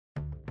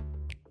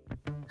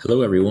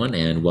Hello, everyone,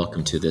 and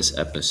welcome to this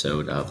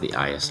episode of the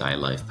ISI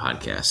Life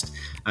podcast.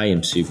 I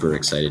am super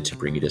excited to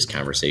bring you this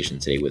conversation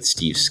today with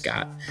Steve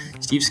Scott.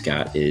 Steve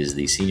Scott is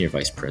the Senior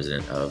Vice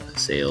President of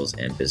Sales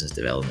and Business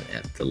Development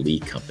at the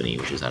Lee Company,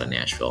 which is out of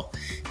Nashville.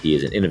 He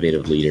is an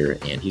innovative leader,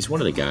 and he's one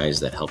of the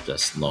guys that helped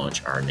us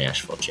launch our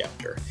Nashville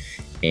chapter.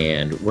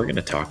 And we're going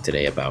to talk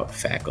today about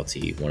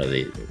faculty, one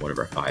of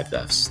our five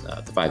F's.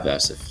 The five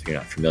F's, if you're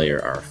not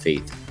familiar, are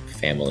faith,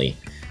 family,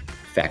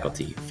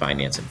 faculty,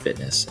 finance, and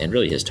fitness. And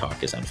really his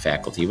talk is on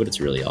faculty, but it's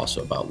really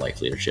also about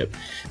life leadership.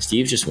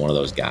 Steve's just one of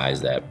those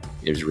guys that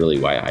is really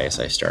why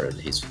ISI started.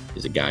 He's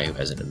a guy who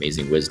has an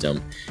amazing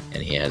wisdom,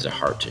 and he has a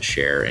heart to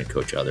share and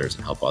coach others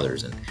and help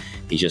others. And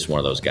he's just one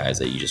of those guys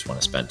that you just want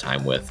to spend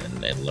time with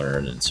and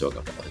learn and soak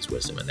up all his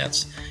wisdom. And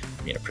that's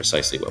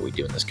precisely what we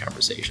do in this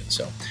conversation.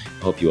 So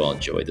I hope you all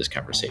enjoyed this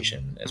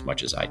conversation as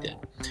much as I did.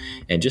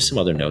 And just some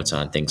other notes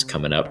on things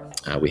coming up.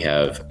 We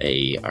have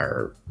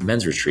our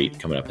men's retreat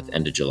coming up at the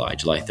end of July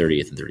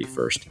 30th and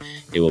 31st.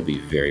 It will be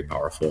very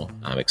powerful.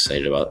 I'm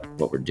excited about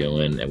what we're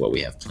doing and what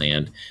we have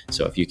planned.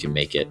 So if you can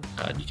make it,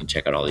 you can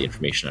check out all the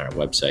information on our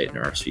website and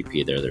our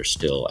RSVP there. There's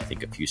still, I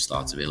think, a few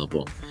slots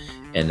available.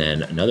 And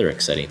then another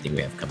exciting thing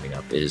we have coming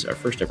up is our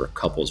first ever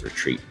couples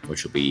retreat,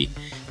 which will be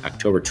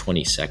October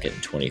 22nd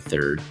and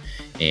 23rd.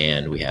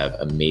 And we have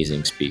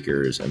amazing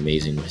speakers,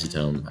 amazing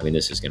wisdom. I mean,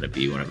 this is going to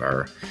be one of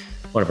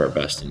our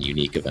best and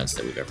unique events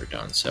that we've ever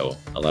done. So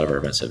a lot of our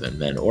events have been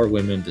men or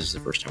women. This is the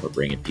first time we're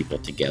bringing people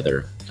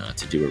together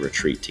to do a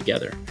retreat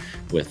together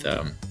with,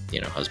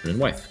 husband and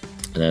wife.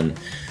 And then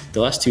the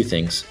last two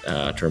things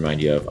to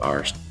remind you of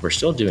are we're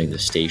still doing the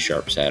Stay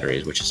Sharp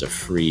Saturdays, which is a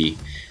free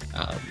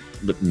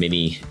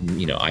mini,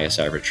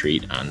 ISI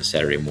retreat on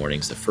Saturday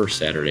mornings, the first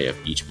Saturday of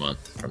each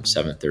month from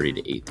 7:30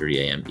 to 8:30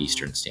 a.m.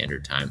 Eastern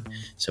Standard Time.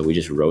 So we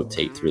just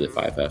rotate through the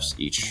 5Fs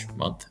each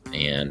month,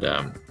 and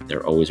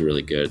they're always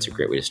really good. It's a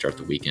great way to start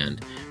the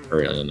weekend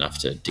early enough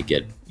to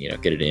get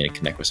it in and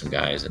connect with some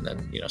guys, and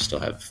then still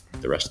have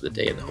the rest of the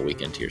day and the whole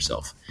weekend to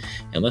yourself.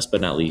 And last but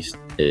not least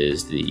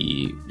is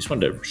just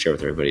wanted to share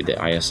with everybody that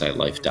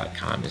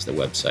isilife.com is the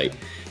website.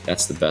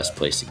 That's the best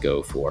place to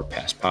go for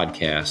past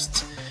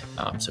podcasts,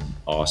 some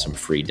awesome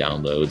free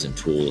downloads and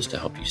tools to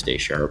help you stay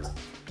sharp,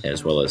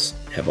 as well as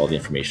have all the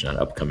information on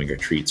upcoming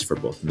retreats for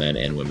both men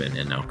and women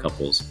and now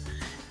couples.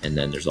 And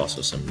then there's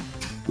also some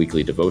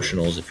weekly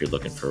devotionals if you're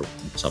looking for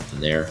something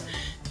there,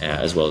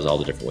 as well as all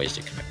the different ways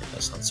to connect with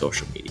us on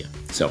social media.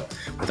 So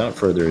without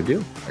further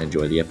ado,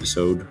 enjoy the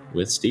episode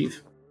with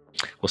Steve.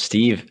 Well,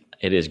 Steve,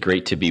 it is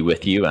great to be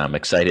with you. I'm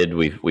excited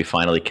we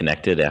finally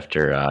connected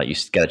after you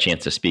got a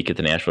chance to speak at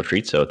the Nashville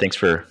retreat. So thanks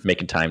for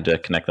making time to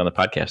connect on the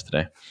podcast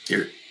today.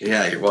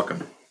 You're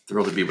welcome.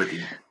 Thrilled to be with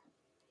you.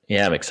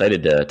 Yeah, I'm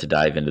excited to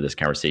dive into this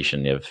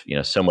conversation. You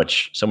have so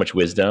much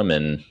wisdom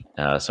and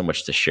so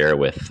much to share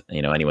with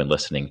anyone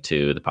listening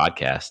to the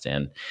podcast.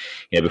 And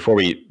before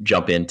we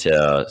jump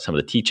into some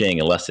of the teaching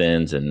and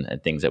lessons and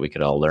things that we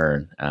could all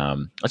learn,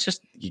 let's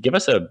just give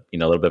us a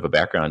little bit of a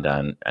background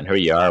on who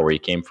you are, where you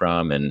came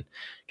from, and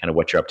kind of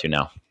what you're up to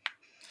now.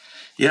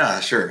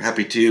 Yeah, sure.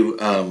 Happy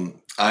to.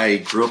 I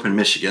grew up in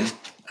Michigan,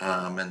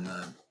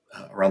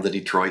 around the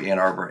Detroit, Ann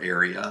Arbor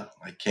area.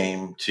 I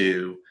came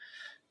to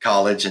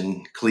college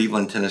in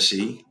Cleveland,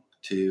 Tennessee,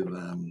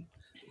 to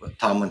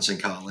Tomlinson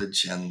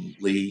College and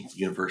Lee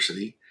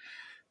University.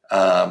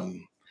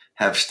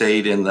 Have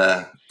stayed in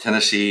the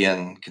Tennessee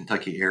and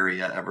Kentucky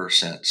area ever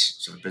since.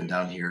 So I've been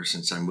down here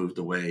since I moved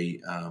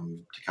away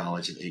to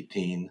college at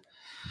 18.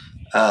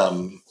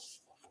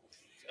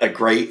 A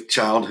great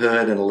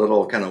childhood and a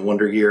little kind of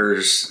Wonder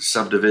Years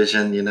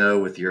subdivision, you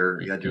had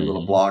your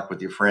little block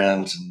with your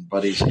friends and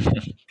buddies,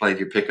 played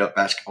your pickup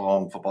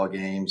basketball and football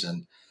games.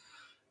 And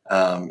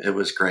it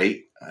was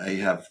great. I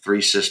have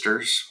three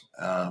sisters,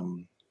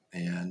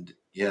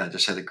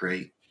 just had a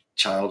great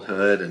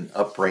childhood and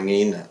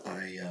upbringing.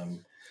 I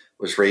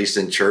was raised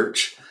in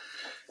church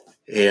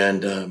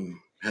and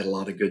had a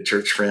lot of good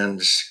church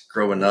friends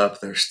growing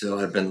up. There still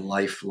have been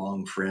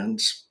lifelong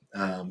friends.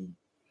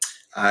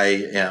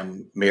 I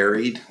am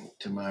married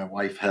to my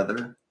wife,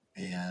 Heather,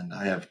 and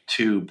I have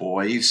two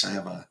boys. I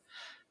have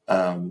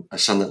a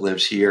son that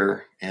lives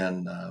here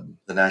in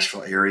the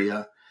Nashville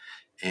area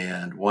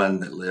and one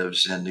that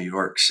lives in New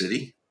York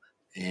City.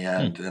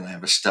 And then I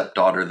have a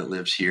stepdaughter that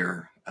lives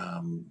here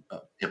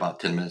about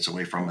 10 minutes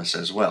away from us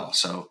as well.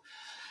 So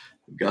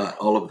we've got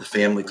all of the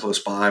family close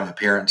by. My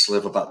parents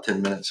live about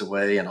 10 minutes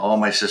away, and all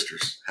my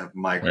sisters have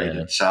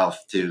migrated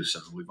south too. So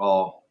we've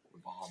all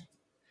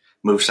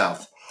moved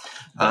south.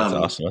 That's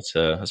awesome.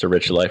 That's a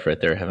rich life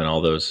right there, having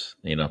all those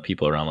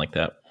people around like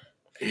that.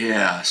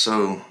 Yeah,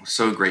 so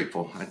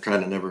grateful. I try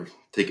to never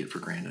take it for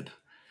granted.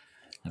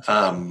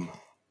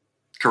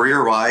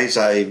 Career-wise,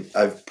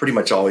 I've pretty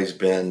much always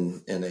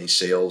been in a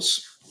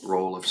sales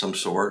role of some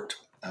sort.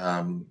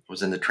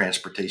 Was in the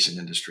transportation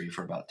industry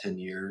for about 10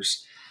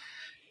 years,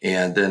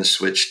 and then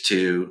switched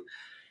to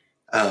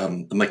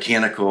the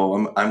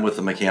mechanical. I'm with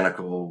the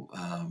mechanical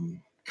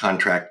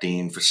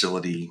contracting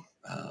facility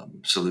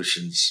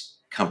solutions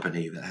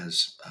company that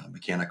has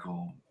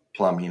mechanical,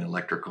 plumbing,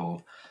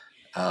 electrical,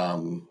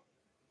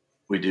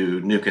 we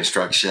do new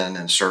construction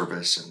and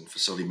service and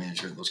facility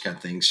management, those kind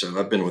of things. So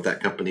I've been with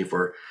that company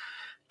for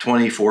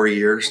 24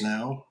 years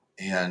now,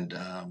 and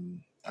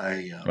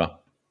I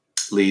Well,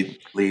 lead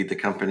the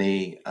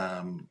company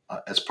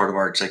as part of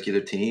our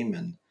executive team,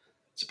 and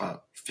it's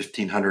about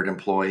 1,500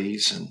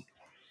 employees, and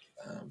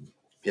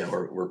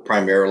we're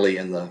primarily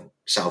in the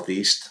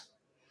Southeast,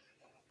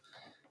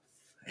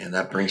 and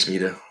that brings me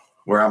to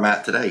where I'm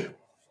at today.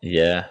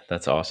 yeah,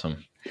 that's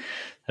awesome.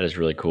 That is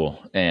really cool.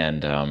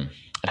 And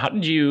how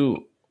did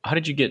you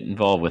get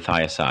involved with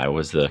ISI? What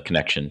was the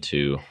connection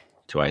to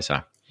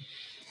ISI?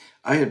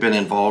 I had been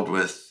involved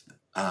with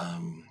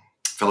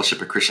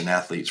Fellowship of Christian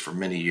Athletes for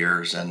many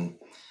years, and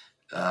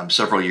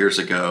several years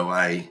ago,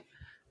 I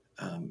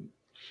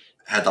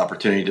had the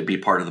opportunity to be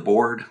part of the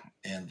board,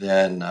 and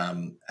then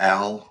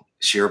Al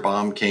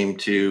Shearbaum came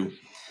to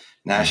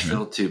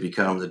Nashville to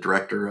become the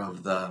director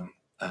of the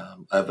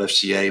of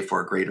FCA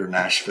for Greater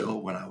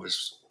Nashville when I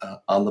was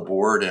on the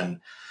board,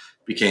 and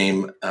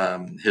became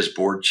his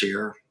board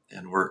chair,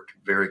 and worked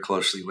very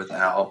closely with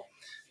Al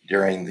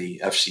during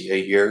the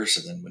FCA years.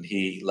 And then when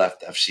he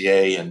left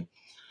FCA,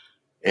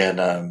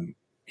 and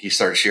he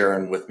started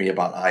sharing with me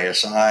about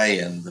ISI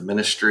and the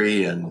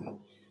ministry, and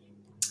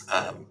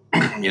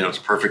it's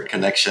a perfect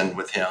connection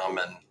with him,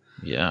 and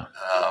Yeah.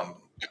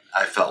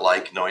 I felt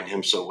like knowing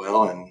him so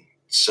well, and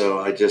so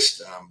I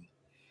just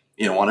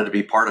wanted to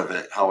be part of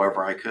it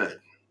however I could.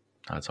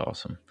 That's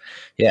awesome.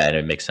 Yeah, and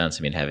it makes sense.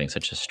 I mean, having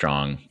such a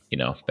strong,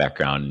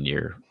 background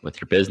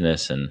with your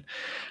business, and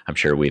I'm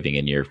sure weaving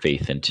in your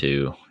faith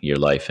into your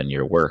life and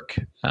your work,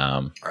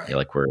 Right.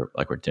 like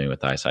we're doing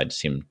with ISI,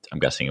 I'm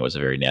guessing it was a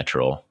very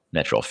natural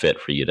fit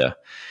for you to,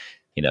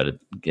 to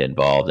get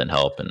involved and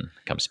help and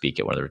come speak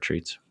at one of the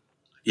retreats.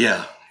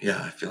 Yeah.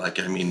 I feel like,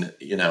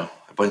 a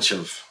bunch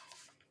of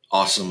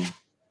awesome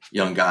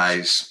young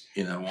guys,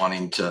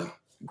 wanting to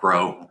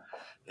grow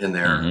in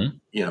their,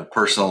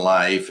 personal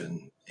life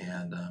and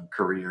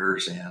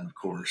careers, and of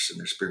course in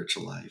their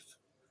spiritual life.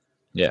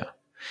 Yeah.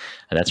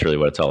 And that's really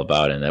what it's all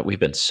about. And that we've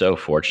been so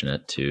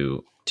fortunate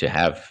to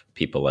have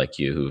people like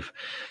you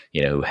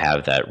who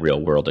have that real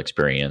world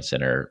experience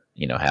and are,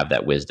 have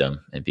that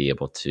wisdom and be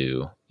able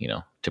to,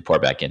 to pour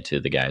back into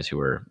the guys who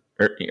were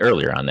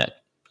earlier on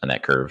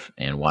that curve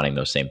and wanting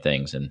those same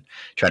things and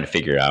trying to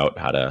figure out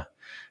how to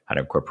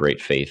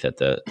incorporate faith at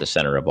the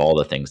center of all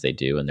the things they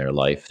do in their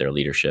life, their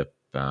leadership,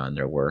 and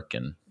their work,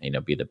 and,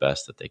 be the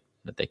best that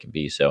they can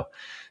be. So,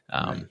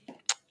 Right.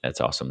 That's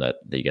awesome that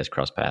you guys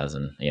cross paths,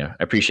 and, I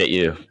appreciate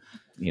you,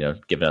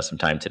 giving us some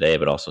time today,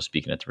 but also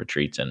speaking at the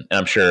retreats. And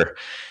I'm sure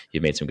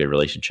you've made some good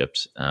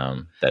relationships,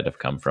 that have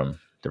come from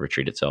the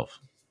retreat itself.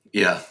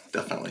 Yeah,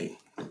 definitely.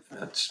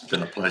 That's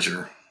been a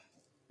pleasure.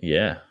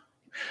 Yeah.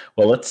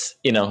 Well, let's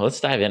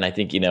dive in. I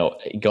think,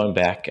 going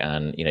back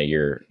on,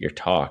 your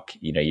talk,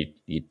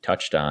 you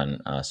touched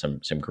on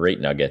some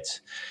great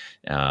nuggets.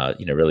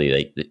 Really,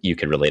 like, you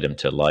could relate them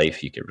to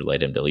life, you could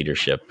relate them to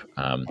leadership,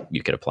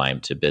 you could apply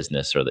them to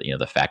business, or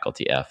the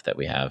faculty F that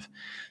we have.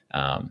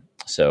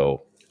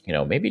 So,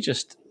 maybe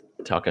just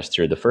talk us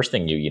through the first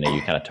thing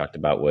you kind of talked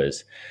about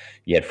was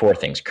you had 4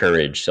 things: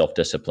 courage,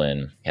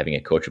 self-discipline, having a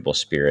coachable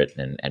spirit,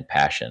 and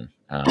passion.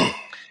 I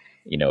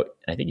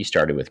think you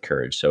started with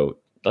courage. So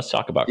let's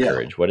talk about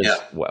courage.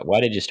 Why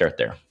did you start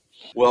there?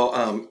 Well,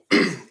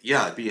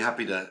 I'd be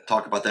happy to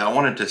talk about that. I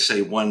wanted to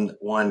say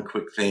one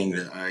quick thing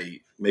that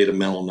I made a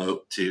mental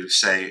note to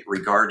say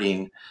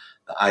regarding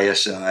the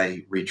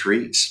ISI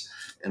retreats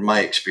and my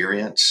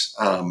experience.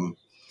 I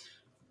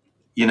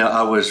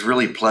was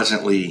really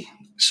pleasantly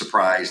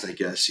surprised, I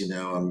guess.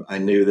 I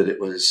knew that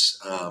it was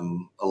a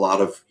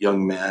lot of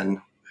young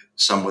men,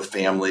 some with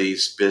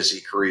families,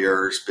 busy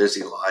careers,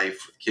 busy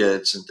life with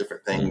kids and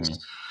different things.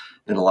 Mm-hmm.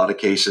 In a lot of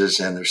cases,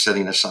 and they're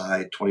setting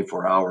aside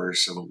 24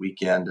 hours of a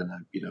weekend.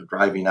 And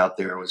driving out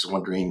there, I was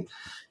wondering,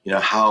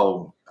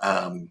 how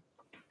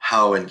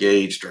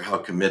engaged or how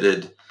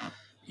committed,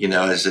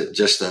 is it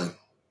just a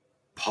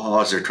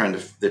pause? They're trying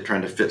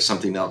to fit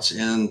something else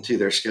into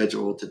their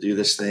schedule to do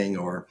this thing,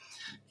 or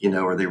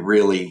are they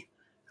really,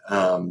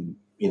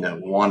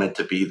 wanted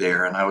to be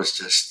there? And I was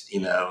just,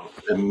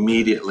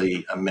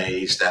 immediately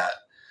amazed at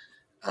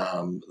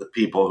the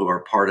people who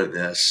are part of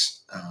this.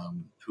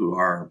 Who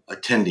are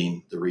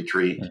attending the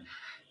retreat,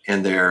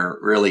 and their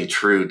really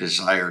true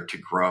desire to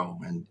grow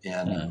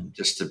and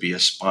just to be a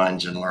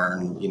sponge and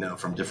learn,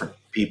 from different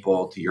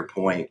people. To your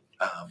point,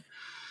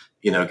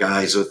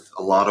 guys with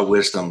a lot of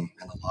wisdom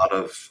and a lot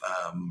of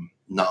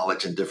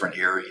knowledge in different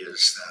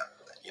areas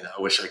that,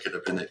 I wish I could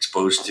have been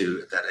exposed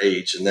to at that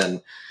age. And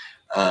then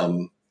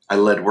I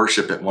led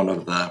worship at one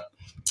of the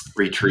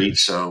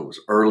retreats. So it was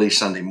early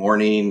Sunday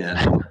morning,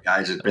 and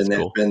guys had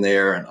been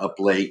there and up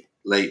late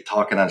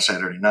talking on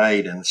Saturday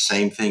night. And the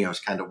same thing, I was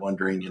kind of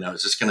wondering,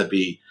 is this going to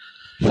be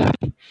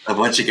a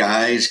bunch of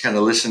guys kind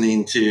of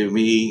listening to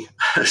me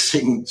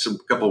sing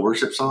a couple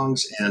worship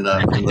songs? And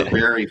from the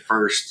very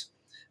first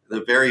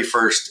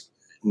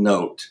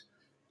note,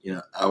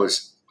 I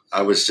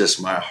was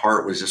just, my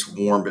heart was just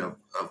warmed of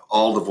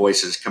all the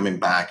voices coming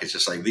back. It's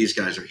just like, these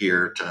guys are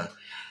here to,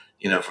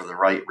 for the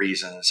right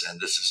reasons.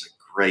 And this is a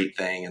great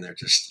thing. And they're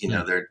just,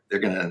 they're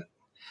going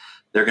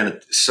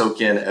to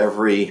soak in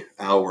every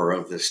hour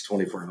of this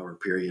 24-hour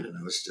period. And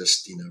I was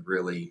just,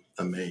 really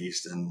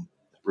amazed and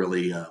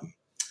really,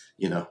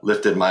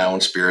 lifted my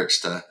own spirits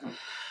to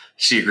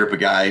see a group of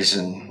guys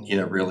and,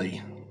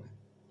 really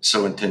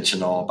so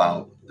intentional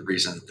about the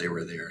reason that they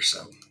were there.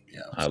 So,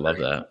 I love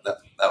that. That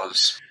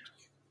was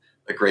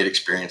a great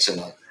experience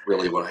and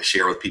really what I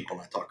share with people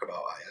when I talk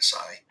about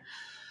ISI.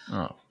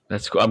 Oh,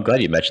 that's cool. I'm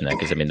glad you mentioned that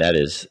because I mean that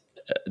is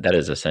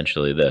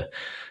essentially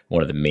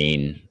one of the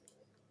main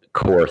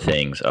core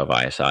things of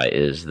ISI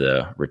is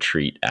the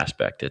retreat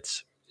aspect.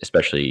 It's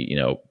especially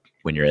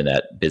when you're in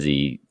that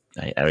busy.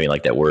 I don't even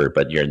like that word,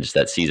 but you're in just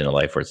that season of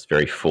life where it's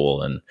very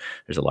full and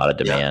there's a lot of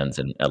demands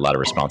and a lot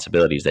of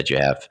responsibilities that you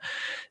have,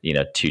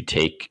 to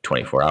take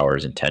 24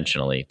 hours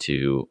intentionally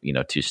to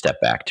step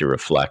back, to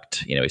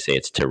reflect. We say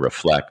it's to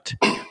reflect.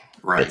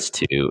 Right. It's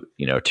to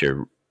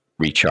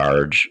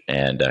recharge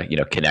and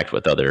connect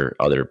with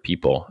other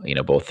people,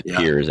 both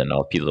peers and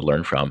all people to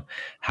learn from.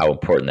 How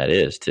important that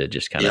is to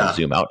just kind of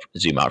zoom out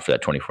for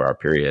that 24-hour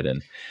period,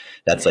 and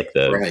that's like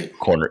the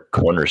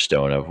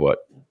cornerstone of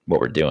what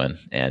we're doing.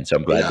 And so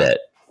I'm glad that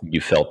you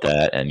felt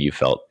that and you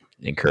felt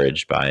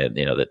encouraged by it,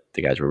 that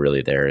the guys were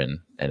really there and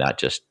not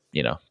just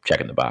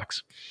checking the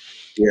box.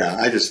 Yeah,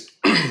 I just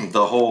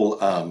the whole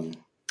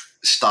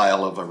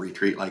style of a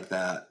retreat like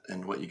that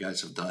and what you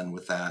guys have done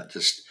with that,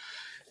 just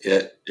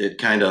it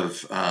kind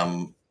of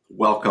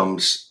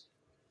welcomes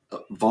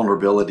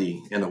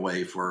vulnerability in a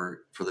way for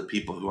the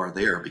people who are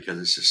there, because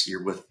it's just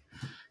you're with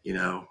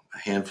a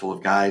handful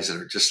of guys that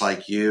are just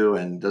like you,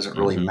 and it doesn't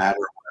really matter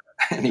what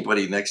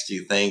anybody next to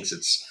you thinks.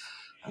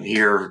 I'm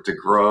here to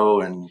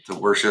grow and to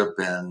worship,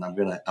 and I'm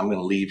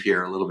gonna leave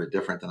here a little bit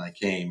different than I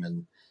came,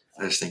 and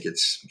I just think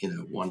it's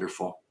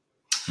wonderful.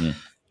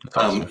 That's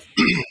awesome.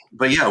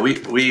 But yeah,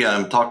 we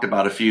talked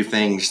about a few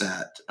things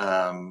that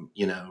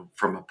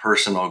from a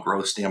personal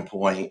growth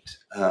standpoint,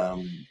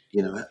 I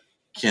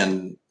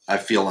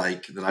feel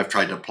like that I've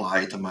tried to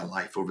apply to my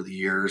life over the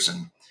years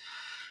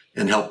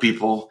and help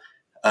people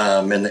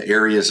in the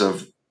areas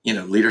of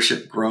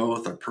leadership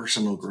growth or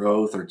personal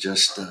growth or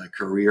just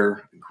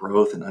career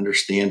growth and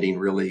understanding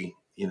really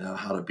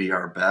how to be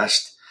our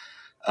best.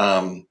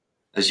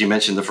 As you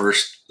mentioned, the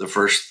first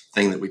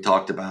thing that we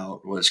talked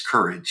about was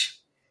courage.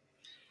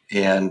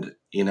 And,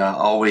 I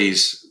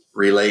always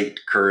relate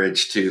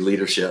courage to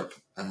leadership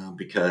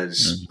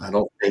because I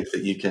don't think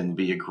that you can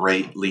be a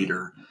great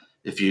leader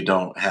if you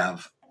don't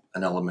have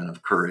an element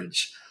of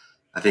courage.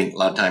 I think a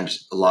lot of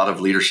times, a lot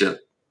of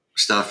leadership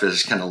stuff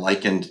is kind of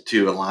likened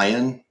to a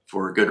lion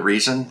for a good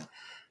reason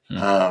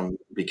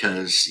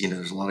because,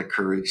 there's a lot of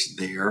courage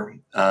there.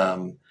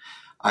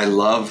 I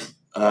love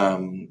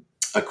a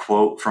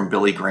quote from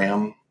Billy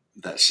Graham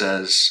that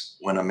says,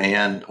 when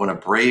a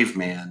brave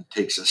man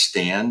takes a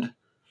stand,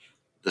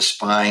 the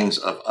spines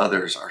of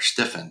others are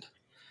stiffened.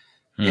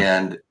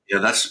 And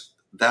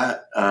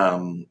that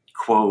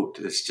quote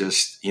is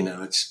just,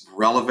 it's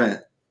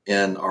relevant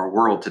in our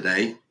world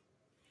today.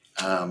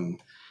 In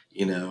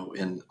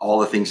all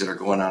the things that are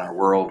going on in our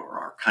world or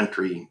our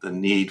country, the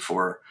need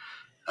for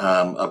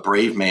a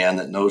brave man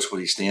that knows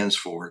what he stands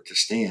for to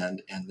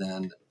stand. And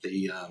then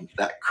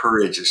that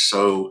courage is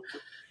so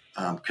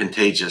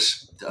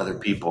contagious to other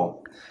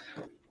people.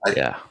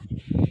 I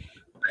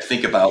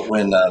think about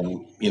when,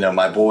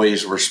 my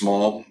boys were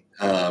small,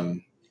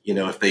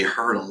 if they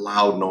heard a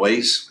loud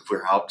noise, if we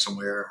were out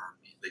somewhere, or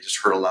they just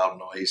heard a loud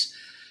noise,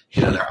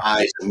 their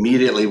eyes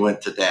immediately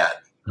went to dad.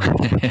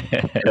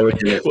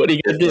 What are you going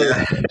to do?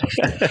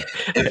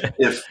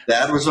 If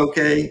dad was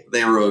okay,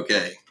 they were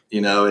okay.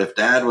 If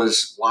dad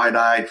was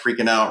wide-eyed,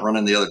 freaking out,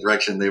 running the other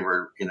direction, they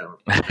were,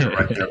 right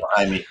there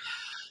behind me.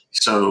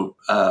 So,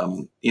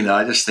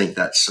 I just think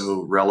that's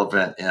so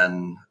relevant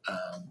in,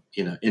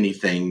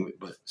 anything,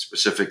 but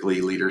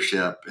specifically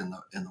leadership in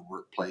the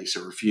workplace.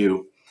 There were a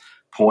few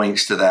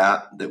points to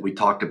that we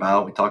talked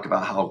about. We talked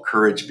about how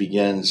courage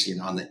begins,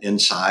 on the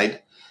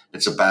inside.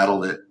 It's a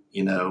battle that,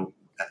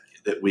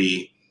 that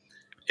we,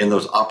 in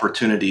those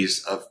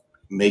opportunities of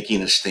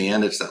making a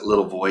stand, it's that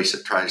little voice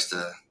that tries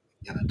to,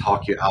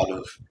 talk you out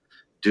of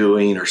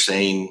doing or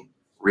saying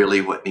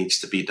really what needs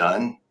to be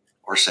done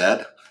or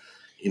said.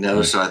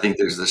 So I think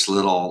there's this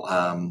little,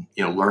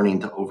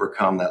 learning to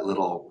overcome that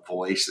little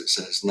voice that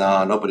says,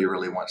 no, nobody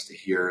really wants to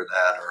hear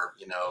that, or,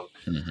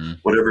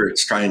 whatever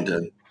it's trying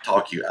to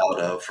talk you out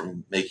of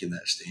from making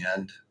that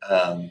stand.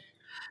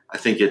 I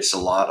think it's a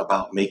lot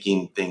about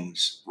making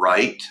things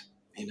right.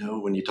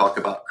 When you talk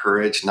about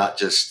courage, not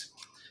just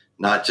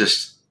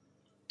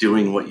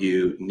doing what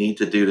you need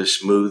to do to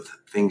smooth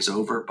things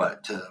over,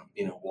 but to,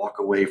 walk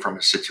away from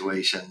a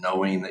situation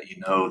knowing that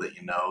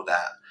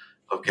that,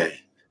 okay,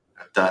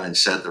 I've done and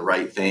said the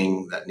right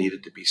thing that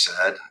needed to be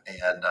said.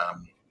 And,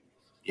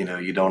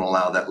 you don't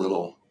allow that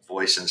little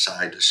voice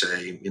inside to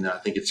say, I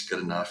think it's good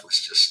enough.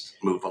 Let's just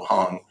move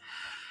along.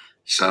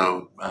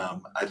 So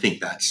I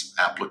think that's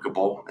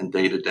applicable in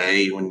day to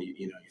day when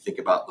you think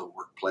about the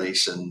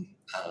workplace and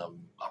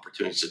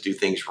opportunities to do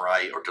things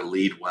right or to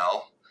lead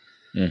well.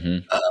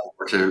 Mm-hmm.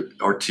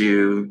 Or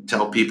to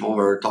tell people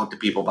or talk to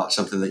people about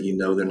something that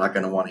they're not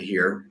going to want to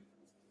hear.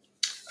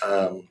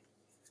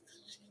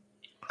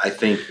 I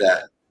think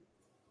that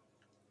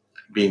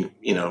being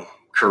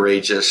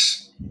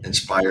courageous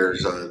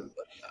inspires a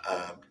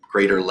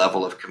greater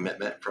level of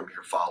commitment from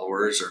your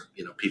followers, or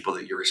people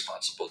that you're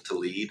responsible to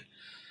lead.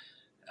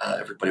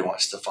 Everybody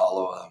wants to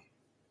follow a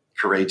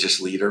courageous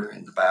leader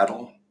in the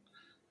battle.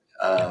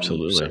 So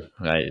Absolutely.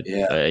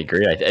 yeah, I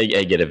agree.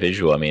 I get a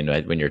visual. I mean,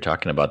 when you're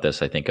talking about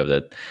this, I think of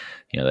that,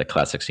 that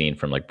classic scene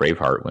from like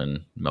Braveheart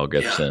when Mel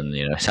yeah, Gibson,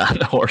 is on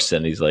the horse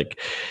and he's like,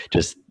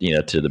 just,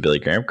 to the Billy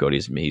Graham quote,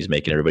 he's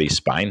making everybody's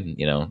spine,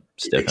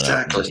 stiffen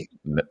up and just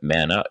exactly,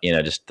 man up,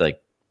 just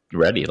like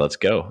ready, let's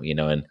go,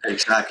 and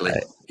exactly,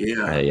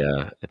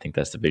 yeah, I think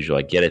that's the visual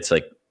I get. It's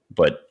like,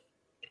 but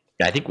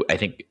I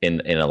think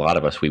in a lot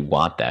of us, we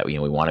want that, we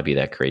want to be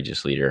that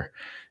courageous leader.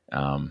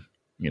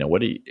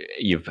 What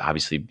you've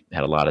obviously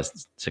had a lot of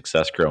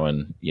success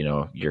growing,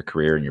 your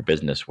career and your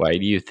business. Why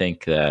do you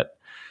think that,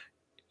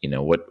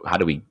 how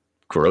do we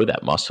grow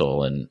that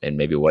muscle, and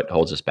maybe what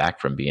holds us back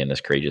from being as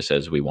courageous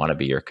as we want to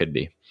be or could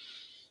be?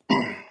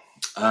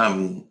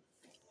 um,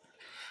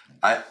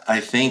 I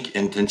think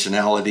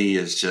intentionality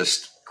is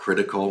just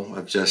critical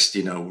of just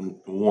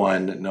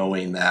one,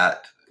 knowing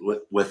that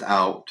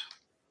without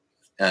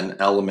an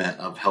element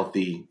of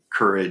healthy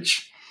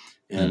courage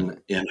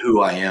in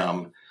who I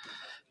am,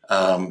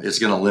 is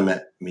going to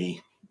limit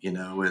me,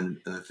 and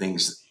the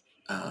things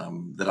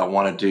that I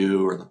want to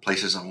do or the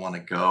places I want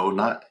to go.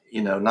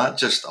 Not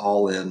just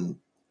all in,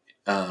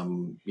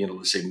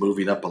 let's say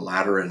moving up a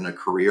ladder in a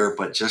career,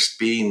 but just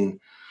being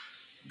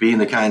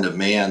the kind of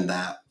man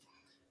that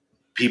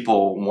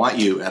people want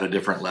you at a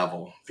different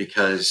level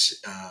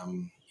because,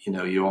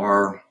 you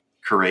are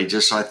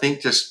courageous. So I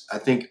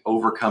think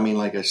overcoming,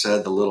 like I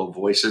said, the little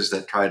voices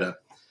that try to,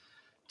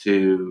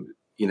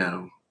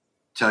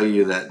 tell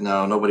you that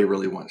no, nobody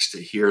really wants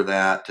to hear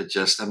that.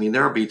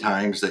 There will be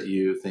times that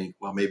you think,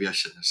 well, maybe I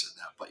shouldn't have said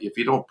that. But if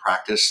you don't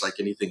practice like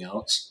anything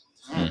else,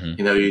 Mm-hmm.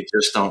 you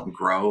just don't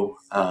grow.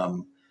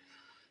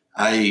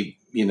 I,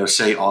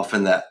 say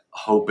often that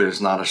hope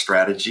is not a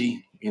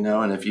strategy,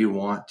 and if you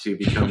want to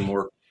become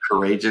more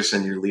courageous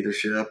in your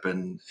leadership,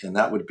 and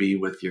that would be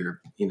with your,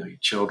 your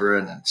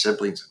children and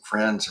siblings and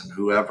friends and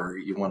whoever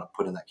you want to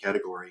put in that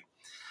category.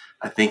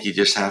 I think you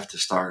just have to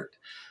start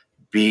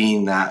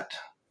being that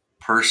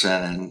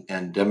person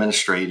and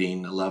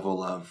demonstrating a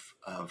level of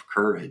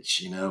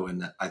courage,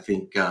 and I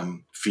think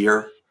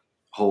fear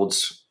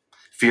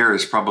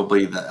is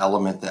probably the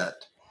element that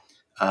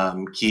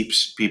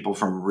keeps people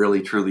from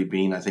really truly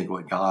being, I think,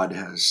 what God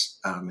has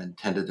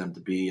intended them to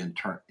be in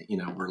turn,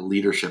 where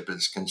leadership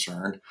is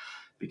concerned,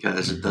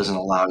 because it Mm-hmm. doesn't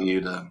allow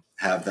you to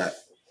have that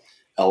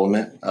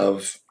element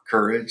of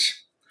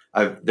courage.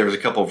 There's a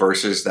couple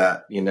verses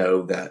that,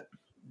 that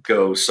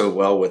go so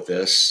well with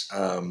this.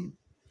 2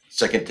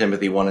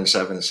 Timothy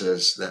 1:7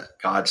 says that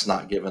God's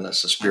not given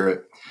us a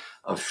spirit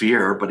of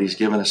fear, but he's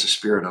given us a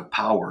spirit of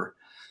power.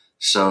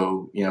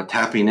 So,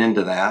 tapping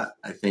into that,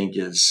 I think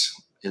is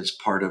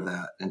part of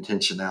that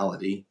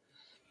intentionality.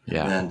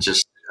 And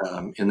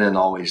Yeah. then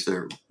always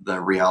the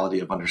reality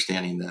of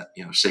understanding that,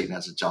 Satan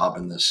has a job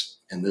in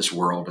this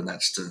world, and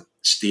that's to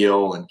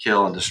steal and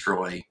kill and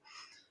destroy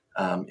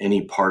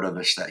any part of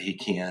us that he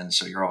can.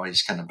 So you're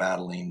always kind of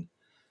battling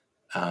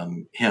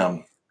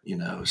him,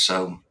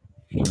 So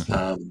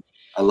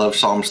I love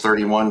Psalms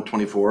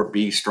 31:24.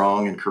 Be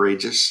strong and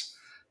courageous.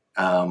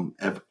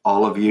 Have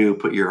all of you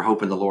put your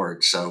hope in the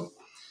Lord. So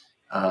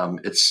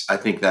I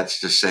think that's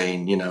just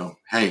saying,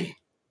 hey,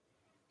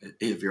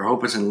 if your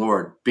hope is in the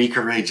Lord, be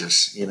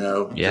courageous.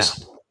 Yeah.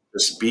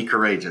 Just be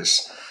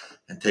courageous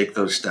and take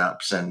those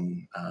steps.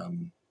 And I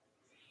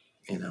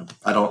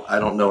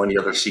don't know any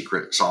other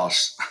secret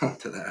sauce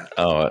to that.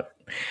 Oh,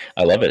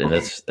 I love it, and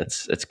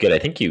that's good. I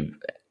think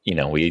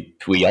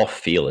we all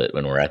feel it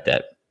when we're at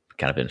that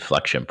kind of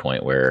inflection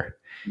point where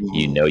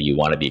Mhm. you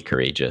want to be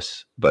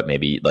courageous, but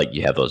maybe like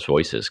you have those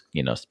voices,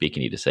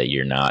 speaking to you to say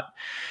you're not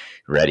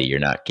ready, you're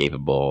not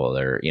capable,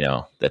 or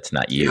that's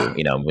not you.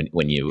 Yeah,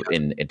 When you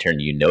in turn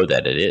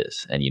that it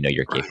is, and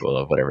you're right, capable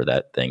of whatever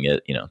that thing is,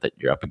 that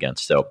you're up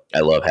against. So I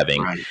love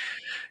having right.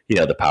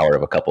 the power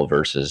of a couple of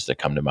verses that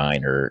come to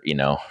mind, or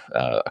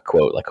a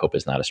quote like "Hope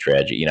is not a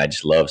strategy." I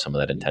just love some of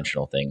that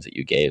intentional things that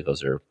you gave.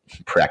 Those are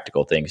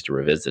practical things to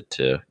revisit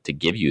to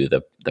give you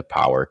the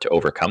power to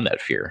overcome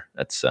that fear.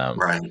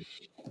 Right.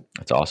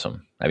 That's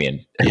awesome. I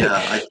mean,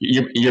 Yeah.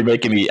 you're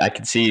making me. I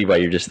can see why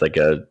you're just like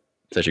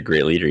such a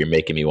great leader. You're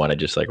making me want to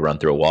just like run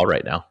through a wall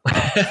right now.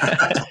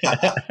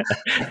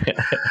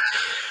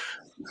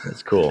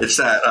 That's cool. It's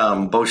that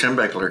Bo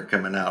Schembechler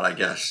coming out, I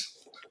guess.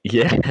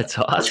 Yeah, that's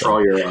That's for awesome.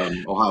 all your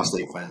Ohio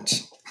State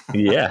fans.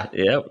 Yeah,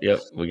 yep.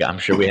 I'm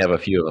sure we have a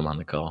few of them on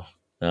the call.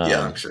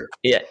 Yeah, I'm sure.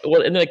 Yeah,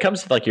 well, and then it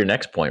comes to like your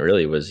next point.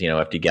 Really, was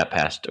after you get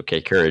past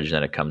courage,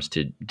 then it comes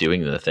to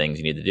doing the things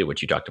you need to do,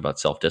 which you talked about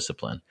self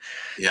discipline.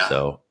 Yeah.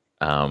 So,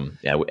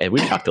 yeah, and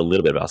we've talked a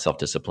little bit about self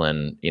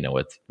discipline,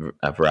 with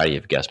a variety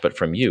of guests, but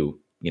from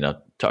you,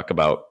 talk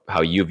about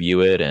how you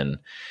view it, and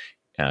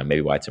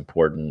maybe why it's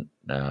important,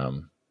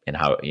 and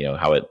how,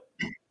 how it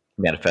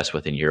manifests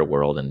within your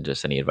world, and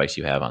just any advice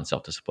you have on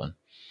self-discipline.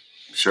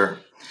 Sure.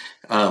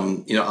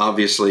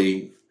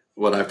 Obviously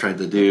what I've tried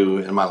to do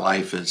in my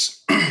life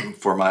is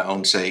for my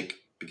own sake,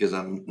 because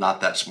I'm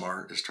not that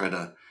smart, is try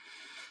to,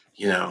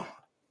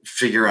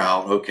 figure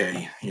out,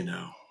 okay,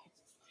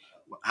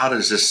 how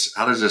does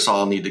this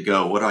all need to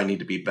go? What do I need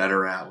to be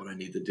better at? What I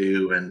need to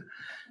do, and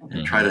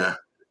try to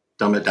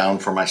dumb it down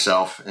for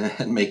myself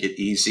and make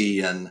it easy,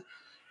 and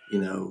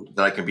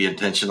that I can be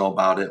intentional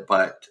about it.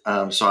 But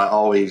so I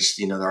always,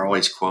 there are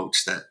always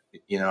quotes that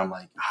I'm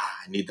like,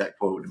 I need that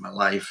quote in my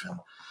life.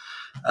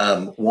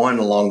 And one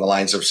along the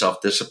lines of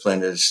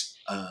self-discipline is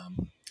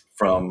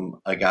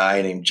from a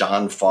guy named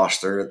John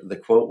Foster. The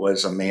quote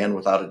was, "A man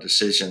without a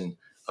decision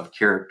of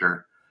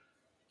character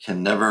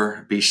can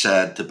never be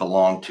said to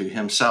belong to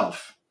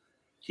himself.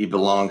 He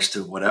belongs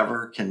to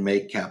whatever can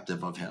make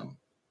captive of him."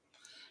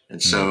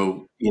 And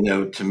so,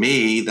 to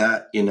me,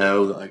 that,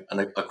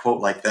 a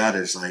quote like that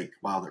is like,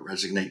 wow, that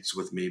resonates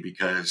with me,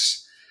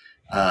 because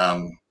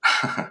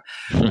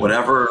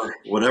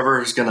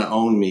whatever is going to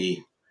own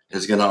me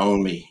is going to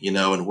own me,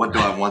 and what do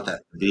I want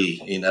that to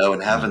be,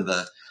 and having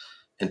the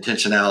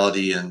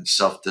intentionality and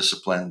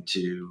self-discipline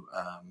to,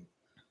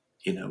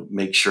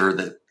 make sure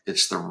that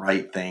it's the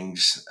right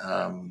things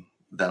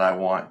that I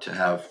want to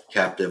have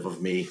captive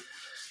of me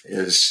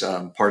is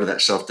part of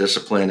that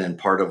self-discipline, and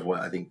part of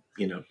what I think,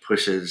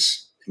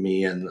 pushes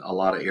me in a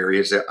lot of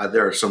areas.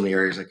 There are so many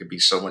areas that could be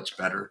so much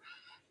better.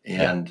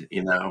 And,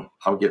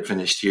 I'll get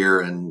finished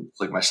here and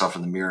look myself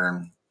in the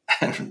mirror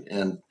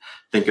and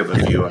think of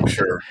a few, I'm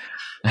sure.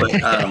 But,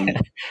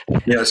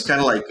 it's kind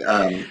of like,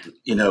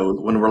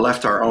 when we're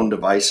left to our own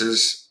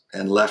devices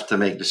and left to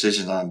make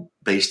decisions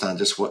based on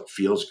just what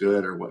feels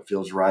good or what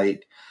feels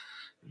right,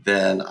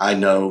 then I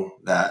know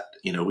that,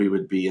 we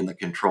would be in the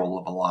control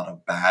of a lot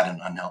of bad and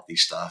unhealthy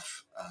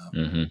stuff.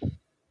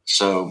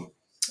 So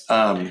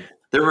I'm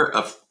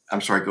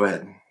sorry, go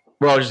ahead.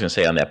 Well, I was just going to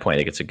say on that point, I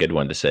think it's a good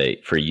one to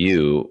say for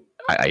you.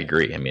 I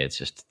agree. I mean, it's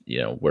just,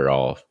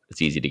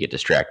 it's easy to get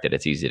distracted.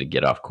 It's easy to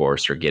get off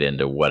course or get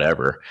into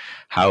whatever.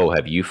 How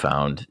have you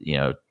found,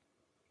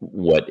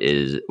 what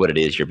it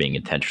is you're being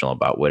intentional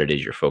about, what it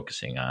is you're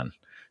focusing on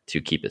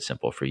to keep it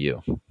simple for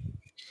you?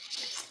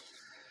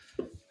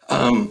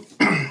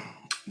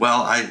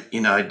 Well,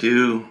 I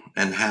do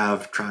and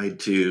have tried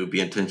to be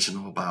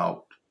intentional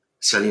about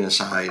setting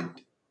aside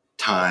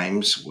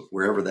times,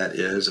 wherever that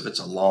is. If it's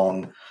a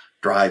long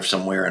drive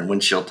somewhere and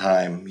windshield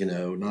time,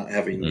 not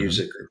having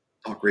music or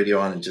talk radio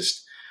on, and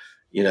just,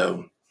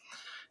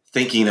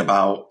 thinking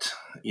about,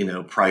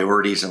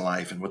 priorities in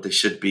life and what they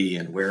should be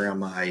and where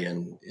am I,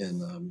 and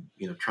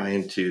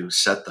trying to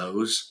set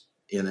those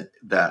in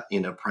that,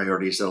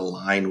 priorities that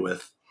align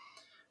with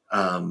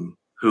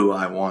who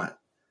I want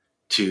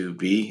to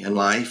be in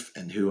life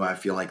and who I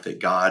feel like that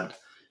God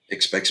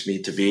expects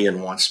me to be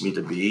and wants me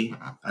to be.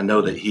 I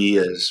know that He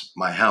is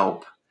my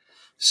help.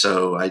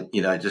 So I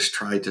just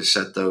try to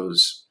set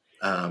those,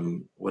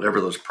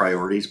 whatever those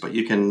priorities, but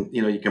you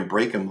can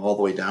break them all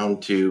the way down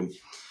to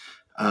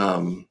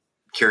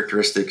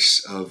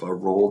characteristics of a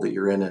role that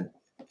you're in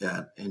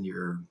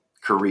your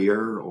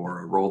career,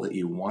 or a role that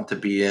you want to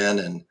be in,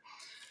 and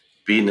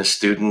being a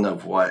student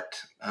of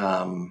what's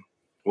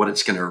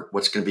going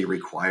to be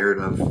required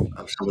of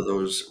some of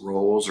those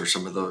roles or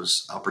some of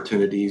those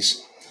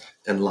opportunities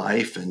in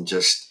life, and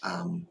just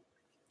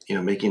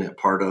making it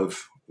part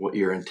of what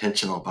you're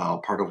intentional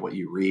about, part of what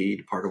you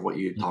read, part of what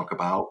you talk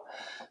about,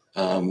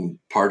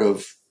 part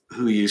of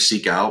who you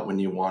seek out when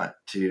you want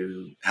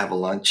to have a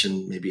lunch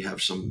and maybe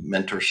have some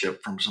mentorship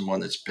from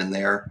someone that's been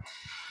there,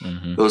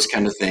 those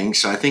kind of things.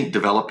 So I think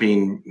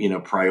developing,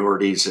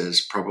 priorities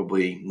is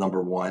probably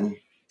number one.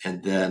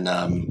 And then,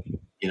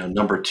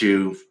 number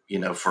two,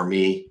 for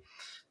me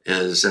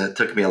is, and it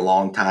took me a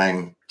long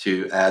time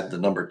to add the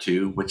number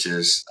two, which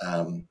is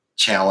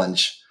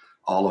challenge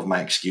all of my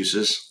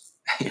excuses,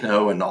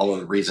 and all of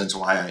the reasons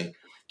why I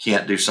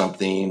can't do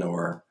something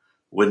or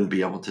wouldn't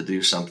be able to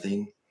do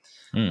something.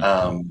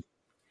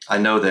 I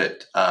know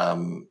that,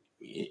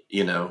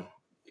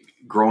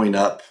 growing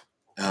up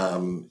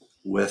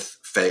with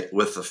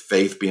the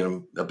faith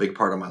being a big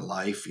part of my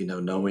life,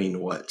 knowing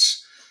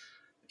what's,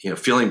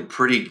 feeling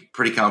pretty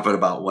confident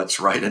about what's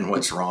right and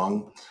what's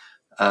wrong.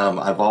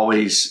 I've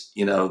always,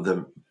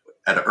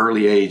 at an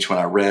early age, when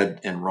I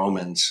read in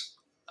Romans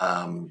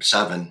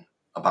 7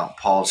 about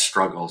Paul's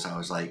struggles, I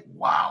was like,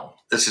 wow,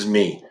 this is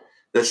me.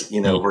 This,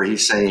 where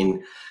he's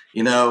saying,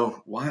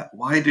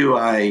 why do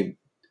I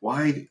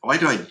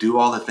do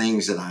all the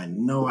things that I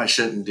know I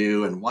shouldn't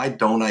do? And why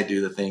don't I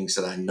do the things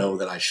that I know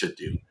that I should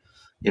do?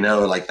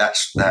 Like that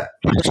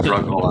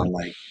struggle. I'm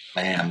like,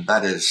 man,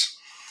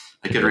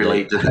 I could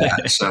relate to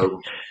that.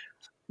 So,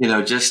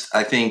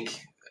 I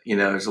think,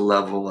 there's a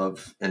level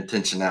of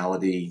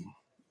intentionality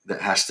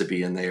that has to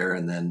be in there.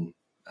 And then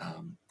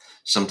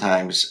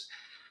sometimes,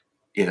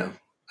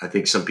 I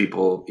think some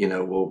people,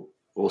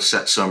 will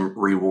set some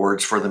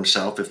rewards for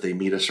themselves if they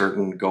meet a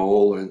certain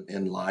goal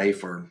in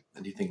life or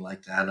anything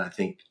like that. And I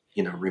think,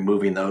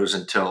 removing those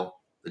until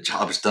the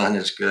job's done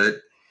is good.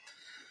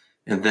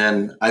 And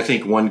then I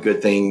think one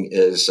good thing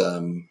is,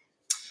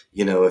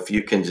 if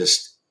you can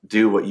just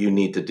do what you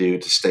need to do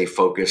to stay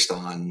focused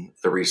on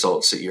the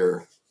results that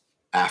you're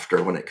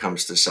after when it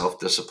comes to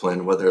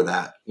self-discipline, whether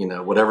that,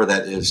 whatever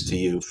that is to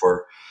you.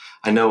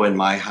 I know in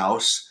my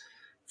house,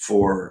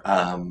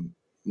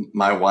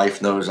 my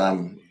wife knows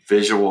I'm a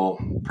visual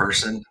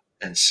person.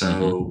 And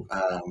so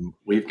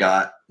we've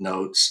got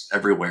notes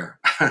everywhere.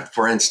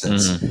 For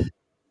instance,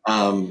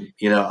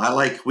 I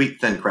like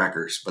wheat thin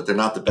crackers, but they're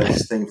not the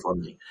best thing for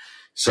me.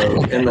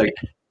 So I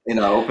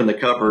open the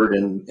cupboard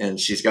and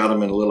she's got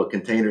them in a little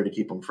container to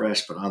keep them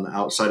fresh. But on the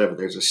outside of it,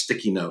 there's a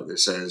sticky note that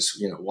says,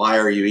 why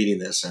are you eating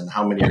this and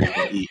how many are you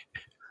going to eat?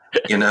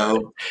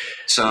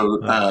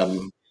 So,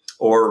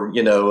 or,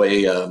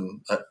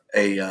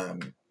 a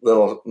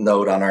little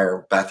note on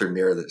our bathroom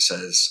mirror that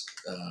says,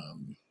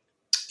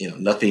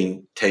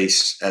 nothing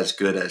tastes as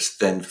good as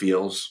thin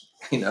feels.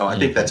 I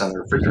think that's on the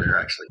refrigerator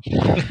actually.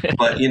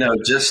 But,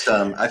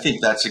 I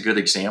think that's a good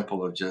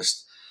example of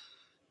just,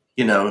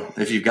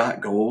 if you've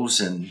got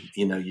goals and,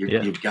 you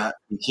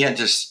can't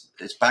just,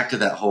 it's back to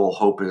that whole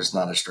hope is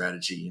not a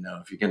strategy.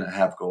 If you're going to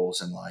have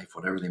goals in life,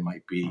 whatever they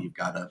might be, you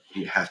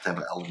have to have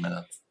an element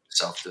of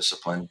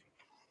self-discipline.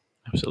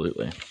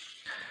 Absolutely.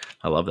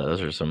 I love that.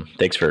 Those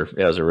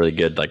are really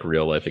good, like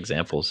real life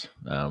examples.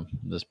 This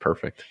is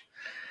perfect.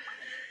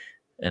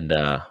 And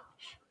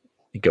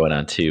going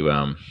on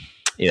to,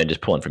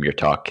 just pulling from your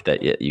talk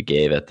that you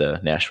gave at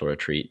the Nashville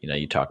retreat,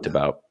 you talked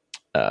about,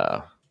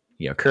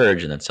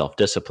 courage and then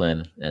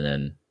self-discipline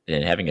and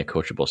having a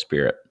coachable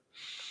spirit.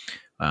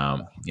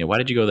 Why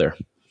did you go there?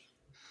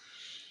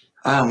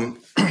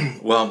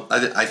 Well,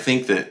 I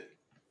think that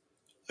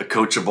a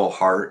coachable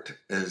heart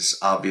is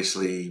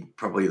obviously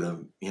probably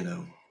the,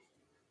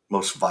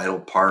 most vital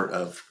part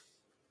of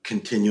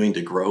continuing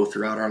to grow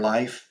throughout our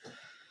life.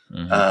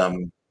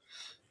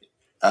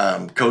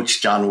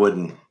 Coach John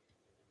Wooden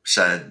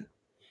said,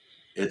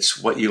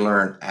 it's what you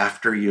learn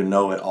after you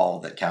know it all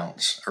that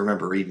counts. I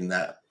remember reading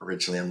that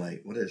originally. I'm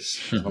like,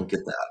 I don't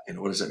get that.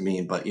 What does it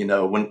mean? But,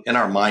 when in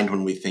our mind,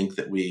 when we think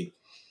that we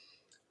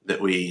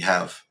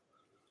have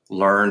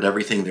learned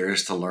everything there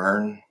is to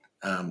learn,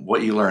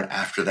 what you learn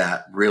after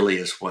that really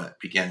is what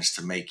begins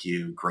to make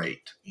you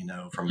great, in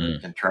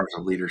terms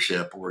of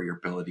leadership or your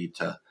ability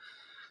to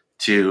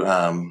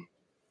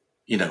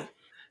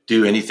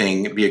do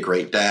anything, be a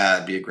great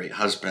dad, be a great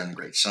husband, a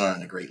great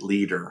son, a great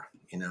leader,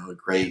 a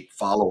great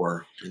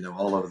follower,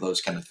 all of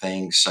those kind of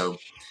things. So,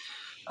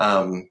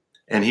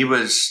 and he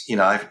was,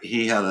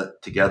 he had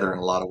it together in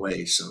a lot of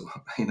ways. So,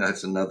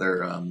 it's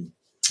another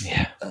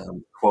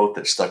quote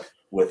that stuck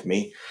with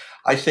me.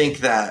 I think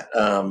that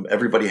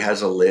everybody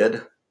has a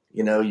lid.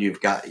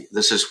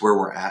 This is where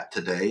we're at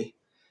today.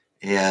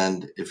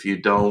 And if you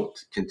don't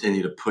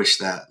continue to push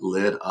that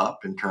lid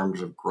up in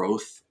terms of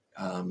growth,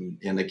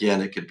 and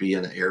again, it could be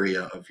in an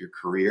area of your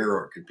career,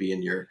 or it could be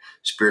in your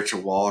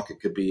spiritual walk. It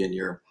could be in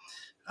your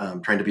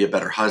trying to be a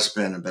better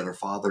husband, a better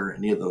father,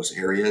 any of those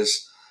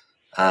areas.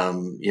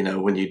 When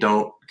you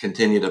don't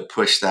continue to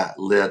push that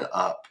lid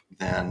up,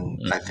 then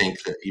I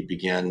think that you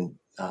begin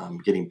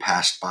getting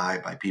passed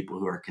by people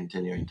who are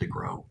continuing to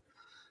grow.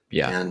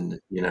 Yeah. And,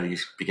 you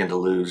begin to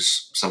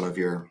lose some of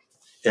your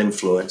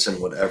influence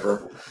and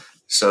whatever.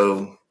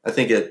 So I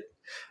think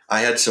I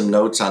had some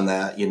notes on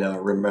that,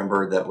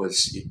 remember that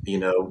was,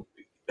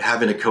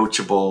 having a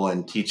coachable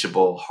and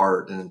teachable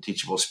heart and a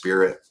teachable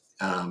spirit.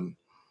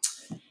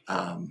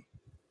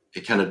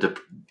 It kind of,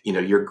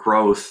 your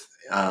growth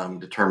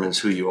determines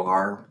who you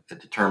are. It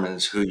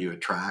determines who you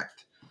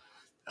attract,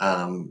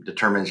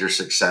 determines your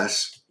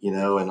success, in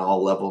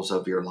all levels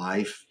of your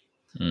life.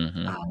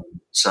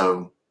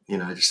 So,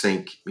 I just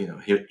think,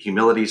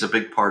 humility is a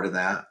big part of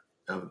that,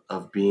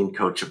 of being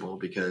coachable,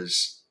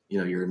 because,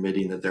 you're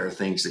admitting that there are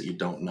things that you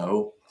don't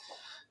know,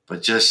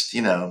 but just,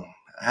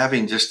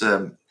 having just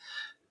a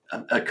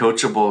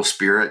coachable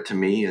spirit to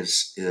me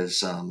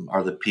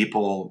are the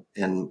people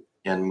in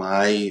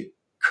my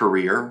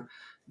career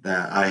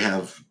that I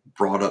have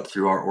brought up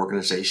through our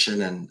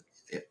organization. And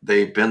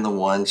they've been the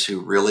ones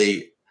who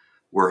really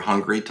were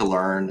hungry to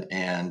learn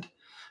and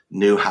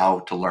knew how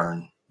to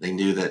learn. They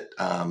knew that,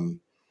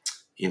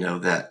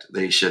 that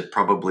they should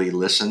probably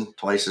listen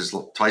twice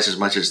as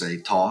much as they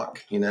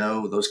talk,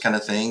 those kind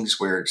of things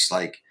where it's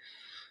like,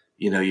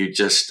 you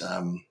just,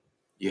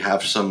 you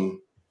have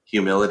some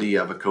humility, you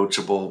have a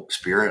coachable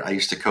spirit. I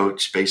used to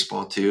coach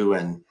baseball too.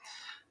 And,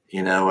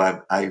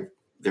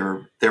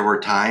 there were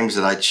times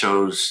that I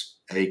chose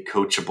a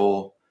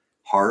coachable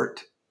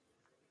heart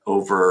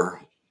over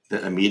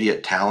the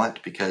immediate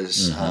talent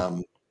because,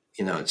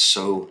 it's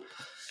so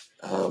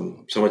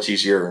much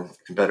easier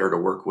and better to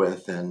work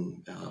with,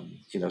 and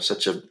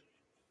such a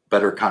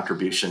better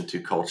contribution to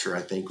culture,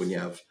 I think, when you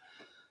have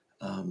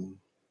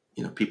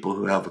people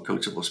who have a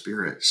coachable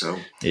spirit. So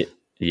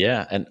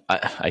yeah, and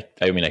I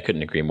mean, I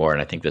couldn't agree more.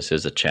 And I think this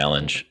is a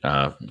challenge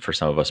for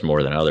some of us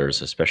more than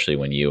others, especially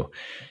when you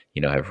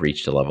have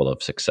reached a level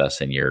of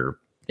success in your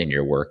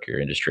work, your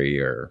industry,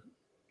 or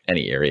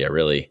any area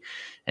really,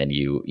 and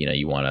you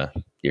want to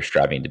you're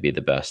striving to be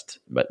the best,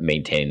 but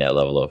maintaining that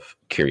level of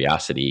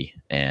curiosity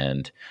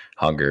and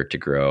hunger to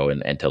grow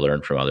and to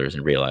learn from others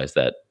and realize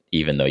that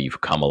even though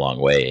you've come a long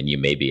way and you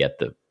may be at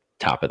the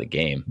top of the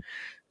game,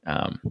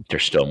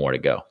 there's still more to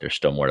go. There's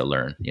still more to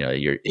learn.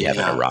 You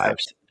haven't Yeah,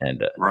 arrived,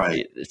 and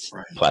right, it's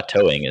right.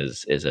 plateauing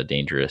is a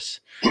dangerous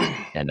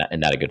and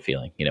not a good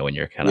feeling. When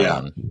you're kind of Yeah,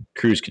 on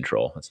cruise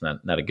control, it's not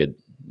a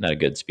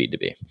good speed to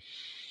be.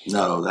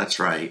 no, that's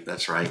right.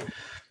 That's right.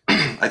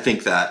 I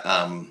think that,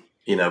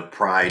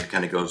 pride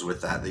kind of goes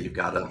with that you've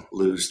got to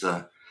lose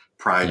the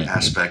pride Mm-hmm.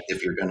 aspect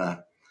if you're going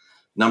to,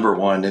 number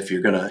one, if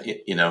you're going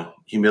to,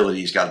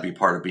 humility's got to be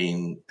part of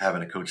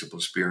having a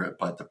coachable spirit.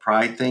 But the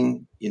pride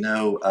thing,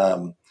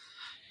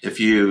 if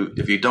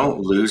you don't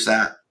lose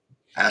that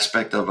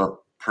aspect of a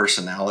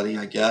personality,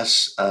 I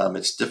guess,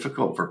 it's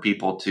difficult for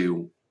people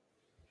to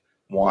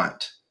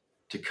want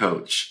to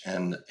coach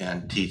and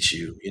teach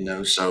you,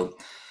 so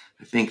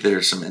I think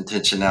there's some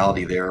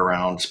intentionality there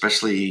around,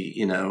 especially,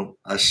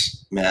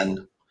 us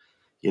men,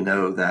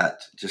 that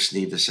just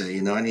need to say,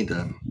 I need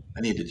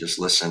to just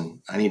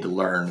listen. I need to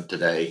learn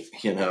today,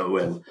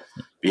 and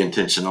be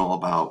intentional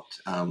about,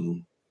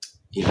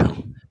 you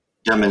know,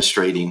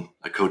 demonstrating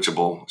a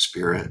coachable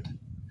spirit.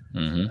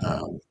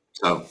 Mm-hmm.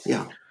 So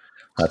yeah,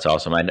 That's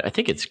awesome. I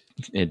think it's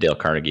Dale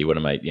Carnegie, one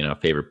of my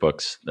favorite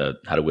books,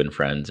 How to Win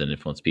Friends and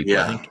Influence People.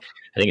 I yeah,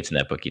 think it's in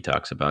that book he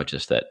talks about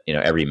just that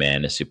every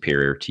man is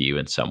superior to you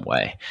in some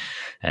way,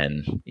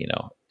 and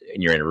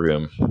and you're in a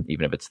room,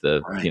 even if it's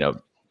the right,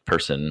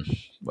 person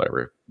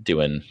whatever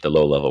doing the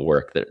low level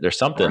work, there's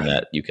something right.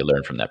 that you can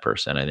learn from that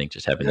person. I think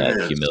just having There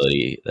that is.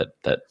 humility,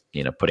 that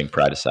putting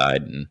pride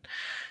aside, and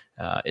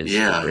is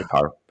very Yeah,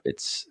 powerful.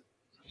 It's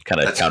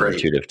kind of that's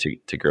great.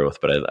 counterintuitive to growth,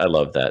 but I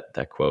love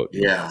that quote,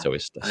 and Yeah, it's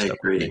always I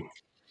stuck with me. agree.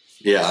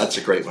 Yeah, that's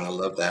a great one. I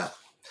love that.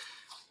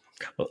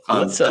 Well,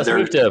 let's There,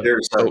 move to.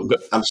 there's. Oh, go,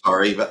 I'm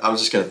sorry, but I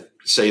was just going to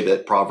say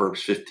that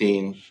Proverbs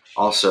 15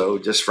 also,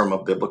 just from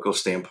a biblical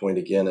standpoint,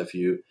 again, if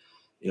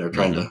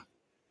mm-hmm.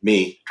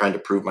 trying to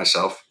prove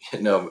myself,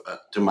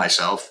 to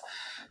myself,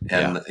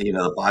 Yeah. and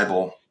the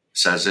Bible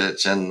says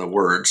it's in the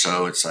Word,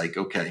 so it's like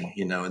okay,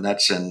 and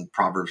that's in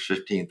Proverbs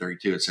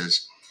 15:32. It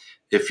says,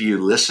 "If you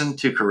listen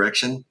to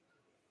correction,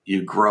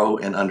 you grow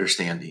in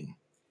understanding."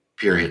 Mm.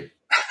 Period.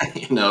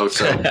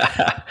 So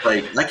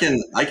like I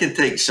can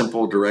take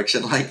simple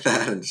direction like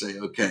that and say,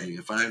 okay,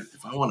 if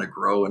I want to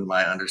grow in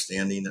my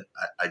understanding,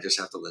 I just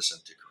have to listen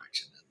to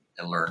correction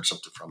and learn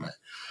something from it.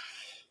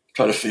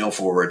 Try to fail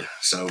forward.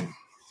 So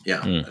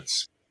yeah, Mm,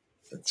 that's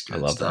I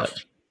good love that.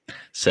 stuff.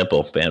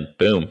 Simple, bam,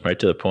 boom, right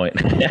to the point.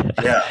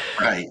 Yeah,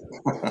 right.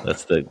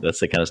 That's the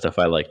kind of stuff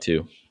I like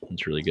too.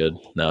 It's really good.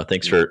 No, Yeah,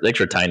 thanks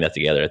for tying that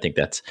together. I think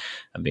that's,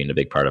 I mean, a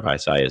big part of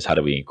ISI is how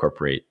do we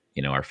incorporate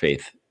our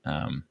faith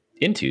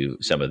into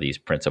some of these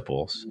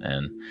principles,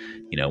 and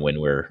when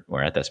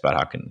we're at that spot,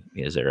 how can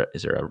is there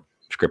a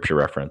scripture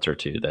reference or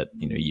two that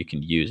you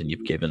can use, and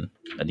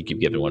I think you've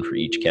given one for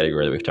each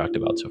category that we've talked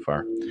about so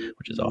far,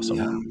 which is awesome.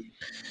 yeah,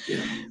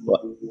 yeah,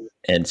 Well,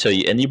 and so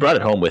you brought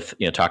it home with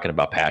talking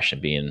about passion,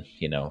 being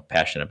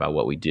passionate about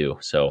what we do.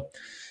 So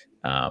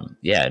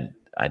yeah,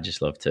 I'd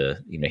just love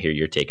to hear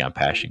your take on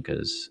passion,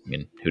 because I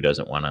mean, who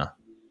doesn't want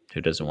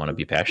to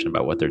be passionate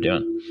about what they're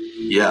doing?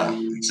 yeah.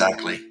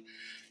 Exactly.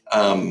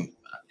 Um,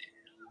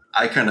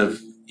 I kind of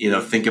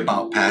think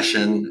about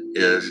passion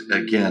is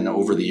again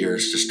over the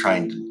years just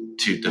trying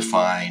to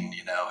define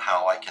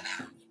how I can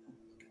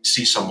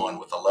see someone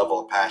with a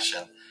level of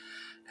passion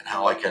and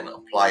how I can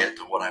apply it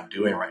to what I'm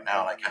doing right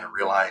now. And I kind of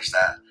realize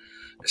that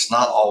it's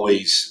not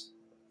always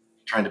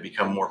trying to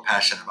become more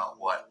passionate about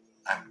what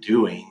I'm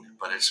doing,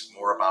 but it's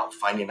more about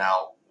finding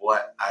out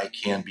what I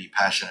can be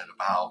passionate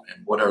about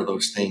and what are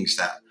those things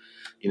that,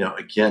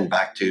 again,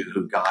 back to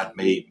who God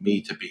made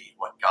me to be,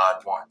 what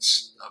God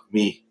wants of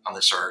me on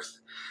this earth,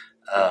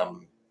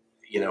 um,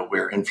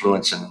 where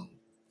influence and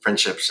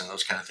friendships and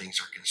those kind of things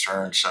are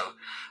concerned. So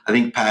I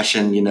think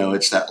passion,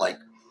 it's that like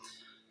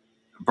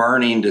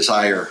burning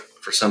desire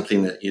for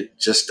something that it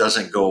just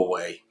doesn't go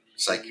away.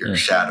 It's like your Mm,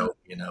 shadow,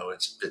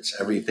 it's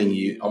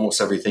everything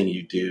almost everything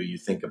you do, you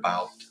think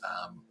about,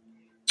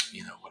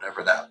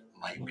 whatever that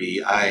might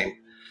be.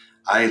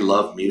 I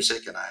love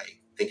music, and I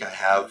think I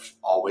have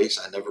always.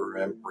 I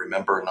never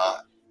remember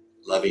not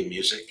loving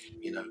music.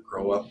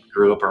 Grew up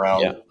yeah.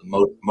 around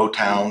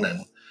Motown,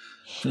 and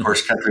of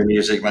course country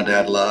music. My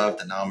dad loved,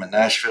 and now I'm in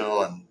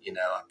Nashville, and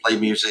I play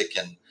music,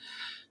 and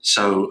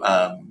so,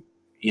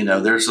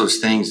 there's those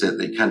things that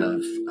they kind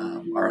of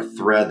are a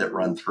thread that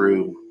run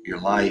through your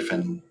life.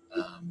 And,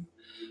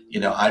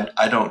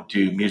 I don't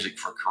do music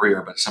for a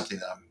career, but it's something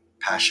that I'm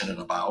passionate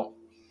about.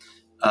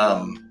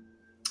 Um,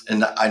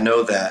 and I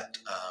know that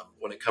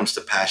when it comes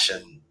to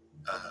passion,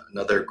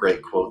 another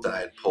great quote that I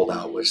had pulled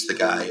out was the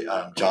guy,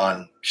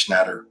 John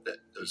Schnatter, that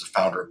was the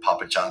founder of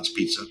Papa John's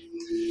Pizza.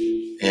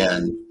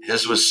 And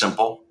his was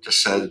simple,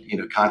 just said,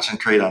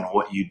 concentrate on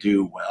what you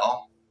do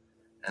well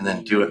and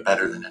then do it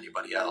better than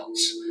anybody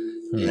else.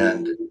 Mm,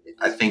 And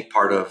I think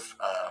part of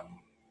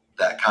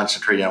that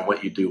concentrating on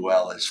what you do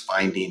well is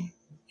finding,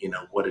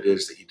 what it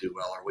is that you do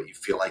well or what you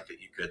feel like that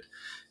you could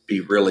be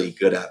really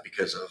good at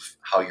because of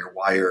how you're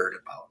wired,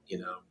 about,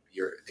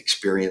 your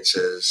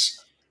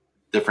experiences,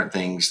 different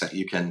things that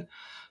you can,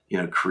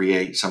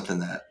 create something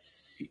that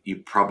you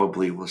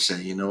probably will say,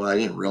 I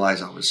didn't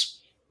realize I was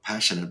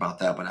passionate about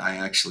that, but I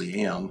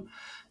actually am.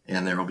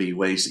 And there will be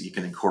ways that you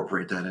can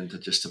incorporate that into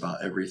just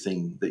about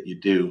everything that you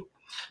do.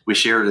 We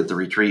shared at the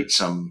retreat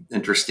some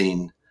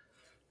interesting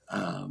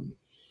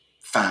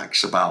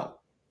facts about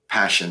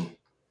passion.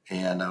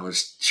 And I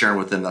was sharing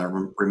with them that I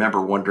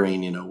remember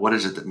wondering, what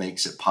is it that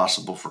makes it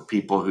possible for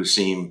people who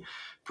seem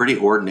pretty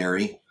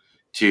ordinary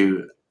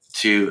to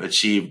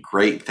achieve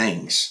great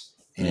things?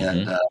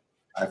 And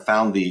I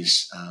found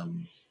these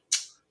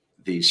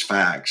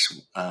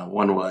facts.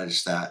 One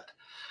was that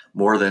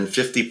more than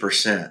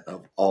 50%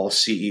 of all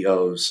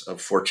CEOs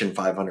of Fortune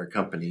 500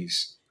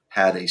 companies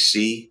had a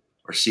C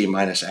or C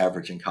minus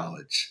average in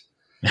college.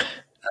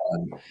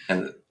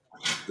 And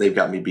they've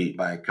got me beat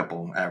by a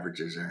couple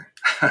averages there.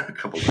 a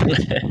couple.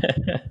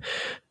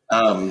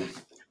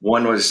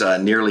 One was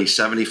nearly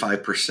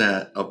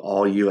 75% of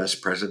all U.S.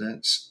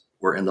 presidents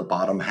were in the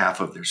bottom half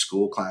of their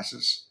school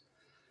classes.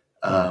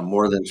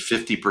 More than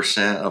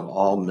 50% of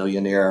all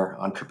millionaire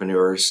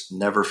entrepreneurs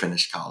never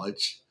finished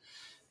college.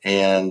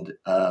 And,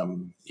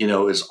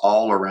 it was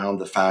all around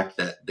the fact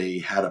that they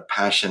had a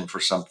passion for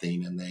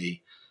something, and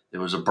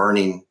there was a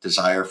burning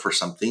desire for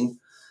something.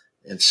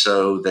 And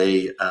so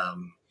they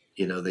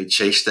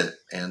chased it,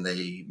 and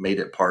they made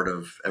it part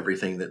of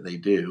everything that they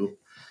do.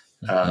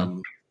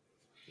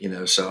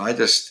 So I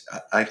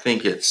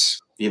think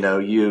it's,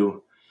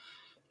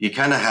 you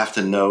kind of have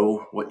to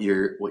know what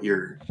you're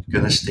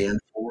going to stand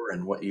for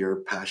and what you're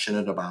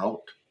passionate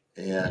about.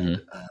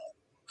 And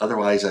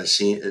otherwise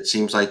it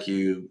seems like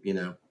you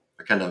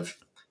kind of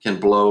can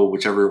blow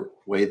whichever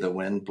way the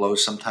wind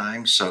blows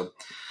sometimes. So,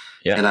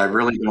 and I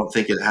really don't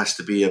think it has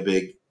to be a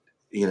big,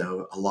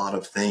 a lot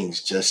of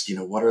things. Just,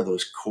 what are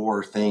those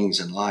core things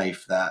in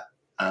life that,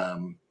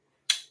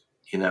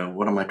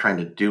 what am I trying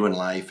to do in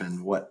life,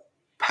 and what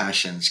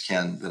passions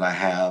that I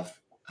have,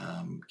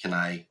 can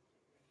I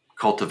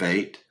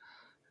cultivate,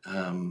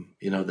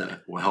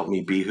 that will help me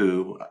be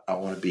who I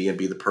want to be and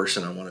be the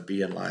person I want to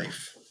be in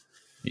life.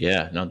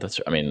 Yeah, no, that's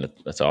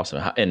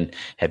awesome. And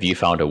have you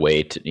found a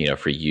way to,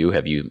 for you,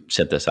 have you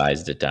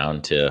synthesized it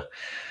down to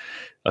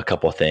a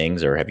couple of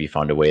things, or have you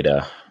found a way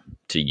to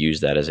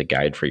use that as a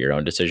guide for your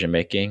own decision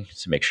making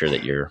to make sure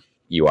that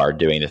you are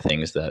doing the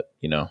things that,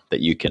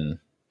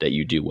 that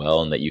you do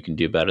well and that you can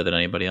do better than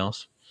anybody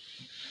else?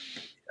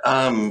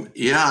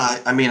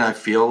 I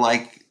feel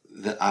like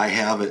that I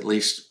have, at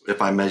least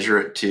if I measure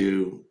it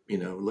to,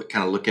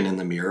 looking in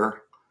the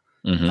mirror.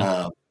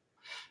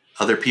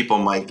 Other people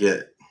might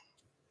get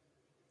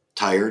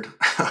tired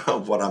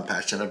of what I'm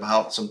passionate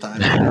about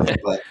sometimes,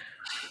 but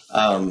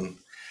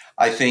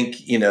I think,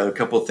 a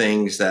couple of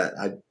things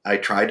that I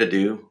try to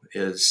do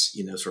is,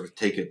 sort of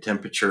take a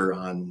temperature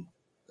on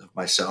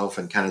myself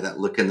and kind of that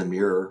look in the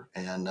mirror,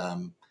 and,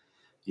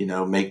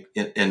 make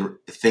it, and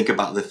think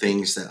about the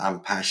things that I'm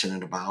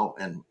passionate about,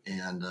 and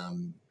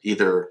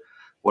either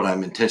what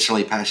I'm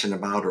intentionally passionate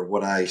about or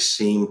what I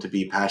seem to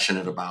be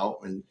passionate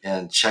about,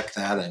 and check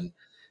that. And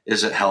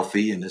is it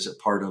healthy? And is it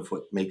part of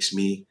what makes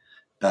me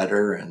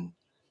better? And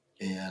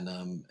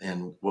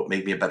what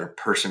made me a better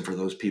person for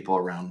those people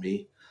around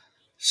me?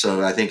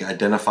 So I think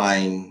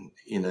identifying,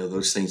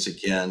 those things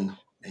again,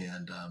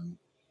 and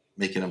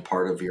making them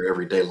part of your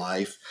everyday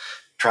life,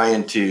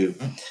 trying to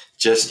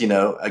just,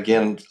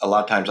 again, a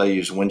lot of times I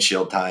use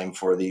windshield time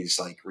for these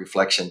like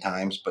reflection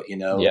times, but,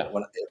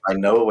 if I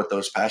know what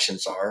those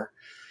passions are,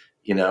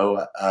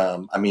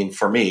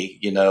 for me,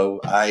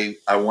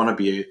 I want to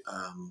be,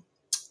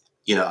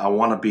 I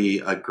want to be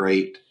a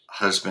great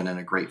husband and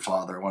a great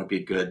father. I want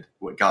to be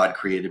what God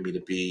created me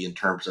to be in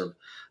terms of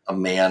a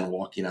man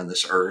walking on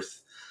this earth.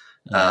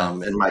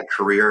 In my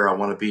career, I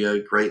want to be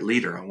a great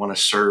leader. I want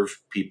to serve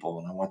people,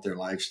 and I want their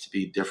lives to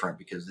be different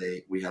because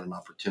we had an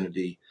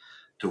opportunity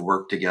to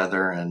work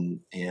together. And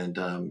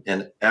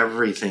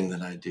everything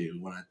that I do,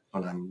 when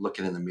I'm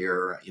looking in the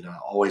mirror, I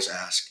always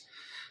ask,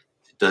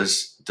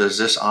 does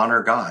this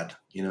honor God?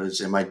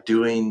 Am I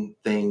doing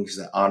things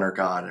that honor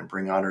God and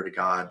bring honor to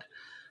God?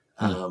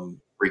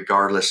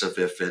 Regardless of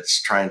if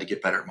it's trying to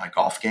get better at my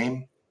golf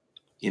game,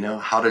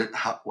 how do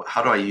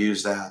I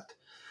use that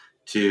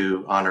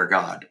to honor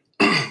God?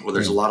 Well,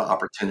 there's a lot of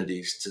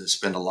opportunities to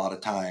spend a lot of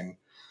time,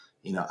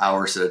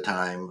 hours at a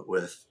time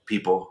with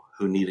people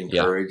who need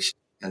encouraged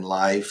in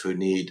life, who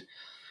need,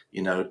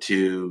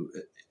 to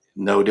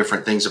know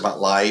different things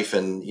about life,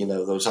 and,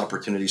 those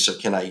opportunities. So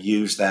can I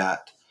use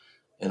that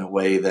in a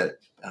way that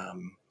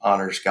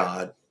honors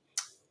God?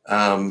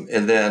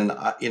 And then,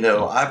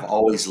 I've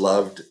always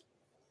loved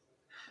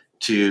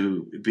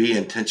to be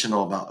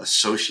intentional about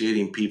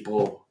associating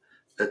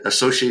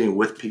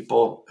with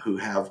people who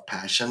have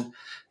passion.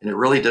 And it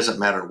really doesn't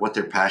matter what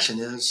their passion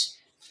is,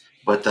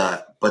 but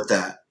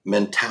that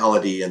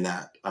mentality and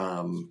that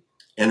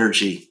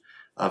energy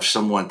of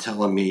someone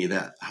telling me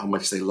that how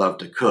much they love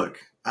to cook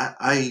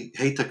I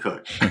hate to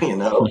cook,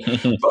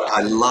 but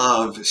I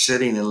love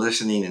sitting and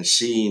listening and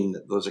seeing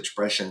those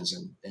expressions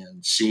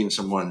and seeing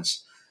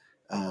someone's,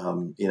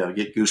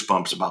 get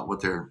goosebumps about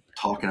what they're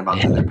talking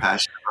about that they're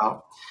passionate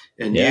about.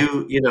 And Yeah.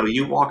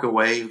 you walk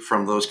away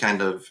from those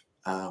kind of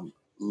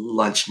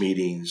lunch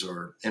meetings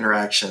or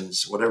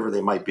interactions, whatever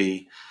they might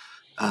be,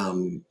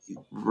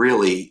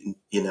 really,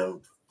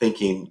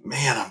 thinking,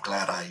 man, I'm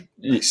glad I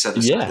set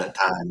aside Yeah. that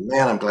time.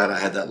 Man, I'm glad I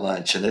had that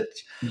lunch. And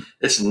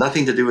it's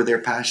nothing to do with their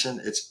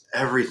passion. It's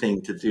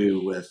everything to do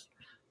with,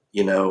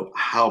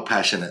 how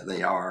passionate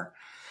they are.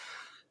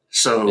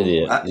 So,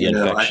 The I think,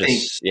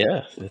 infectious,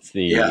 yeah, it's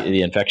yeah,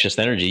 the infectious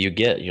energy you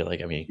get. You're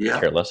like, I mean, you yeah,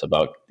 care less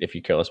about if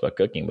you care less about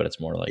cooking, but it's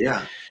more like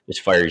yeah,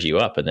 just fires you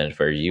up, and then it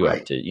fires you up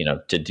right,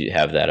 to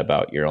have that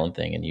about your own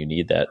thing, and you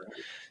need that.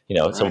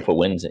 Someone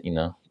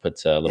right.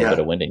 puts a little bit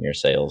Yeah. of wind in your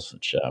sails,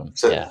 which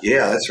So, yeah,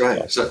 yeah, that's it's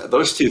right. awesome. So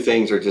those two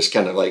things are just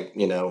kind of like,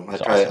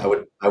 It's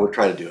awesome. I would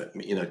try to do it,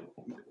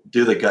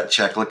 do the gut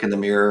check, look in the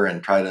mirror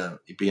and try to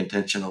be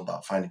intentional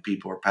about finding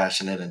people who are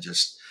passionate and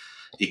just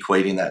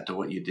equating that to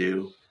what you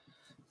do.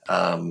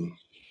 Um,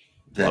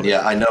 then Love it.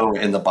 yeah, I know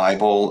in the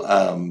Bible,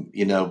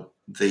 the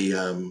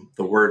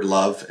word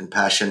love and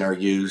passion are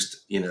used,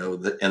 in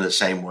the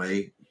same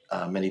way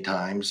many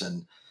times.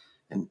 And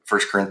in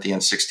 1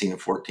 Corinthians 16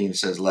 and 14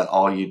 says, "Let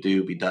all you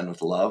do be done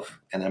with love."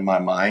 And in my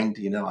mind,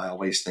 I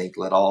always think,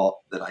 "Let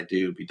all that I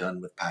do be done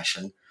with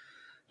passion,"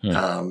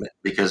 Hmm.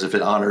 because if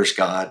it honors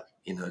God,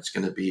 it's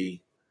going to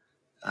be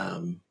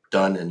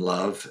done in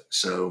love.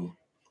 So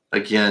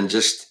again,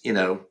 just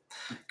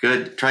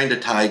good, trying to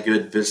tie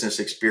good business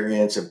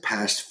experience and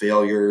past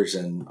failures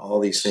and all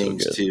these So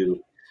things good.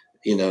 to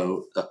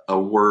a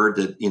word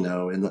that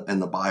in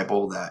the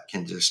Bible that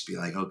can just be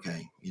like,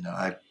 okay,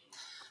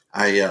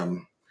 I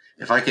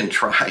if I can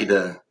try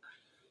to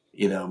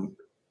you know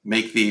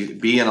make the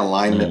be in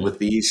alignment Mhm. with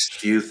these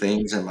few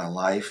things in my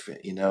life,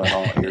 in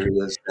all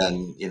areas,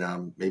 then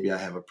maybe I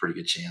have a pretty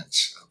good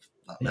chance of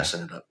not Yeah.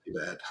 messing it up too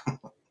bad.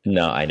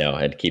 No, I know,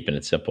 and keeping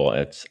it simple,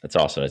 it's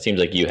awesome. It seems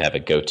like you have a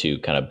go-to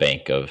kind of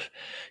bank of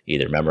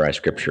either memorized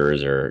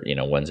scriptures or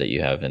ones that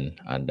you have in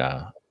on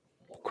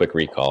quick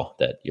recall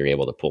that you're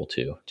able to pull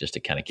to just to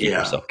kind of keep Yeah,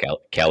 yourself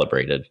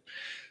calibrated.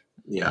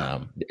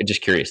 yeah.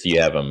 Just curious, do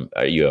you have them?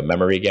 Are you a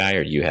memory guy,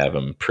 or do you have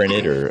them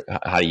printed, or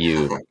how do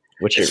you? It's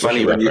What's funny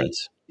your when you,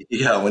 reference?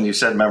 yeah, when you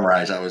said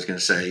memorize, I was going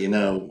to say,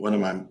 one of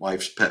my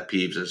wife's pet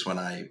peeves is when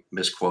I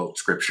misquote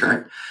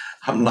scripture.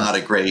 I'm Hmm. not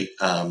a great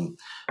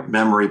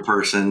memory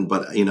person,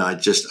 but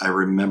I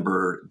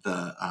remember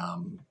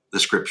the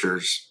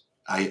scriptures.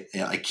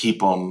 I keep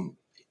them,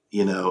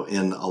 in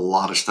a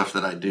lot of stuff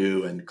that I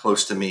do and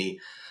close to me.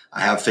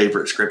 I have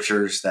favorite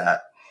scriptures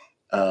that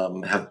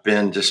have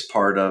been just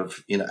part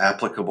of,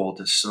 applicable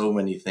to so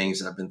many things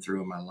that I've been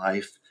through in my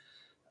life.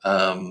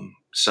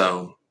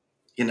 So,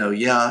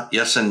 yeah,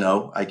 yes and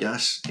no, I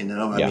guess, I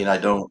Yeah, mean,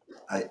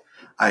 I,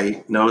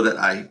 I know that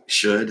I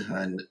should,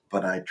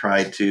 but I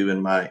try to,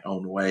 in my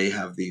own way,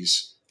 have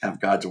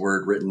God's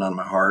word written on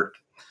my heart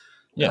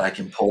that yeah. I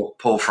can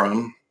pull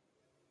from.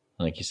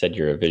 Like you said,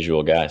 you're a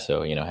visual guy,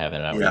 so having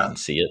it out where you Yeah, can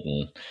see it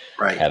and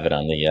right. have it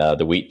on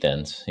the wheat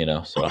thins.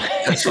 So.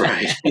 That's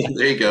right.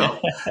 There you go.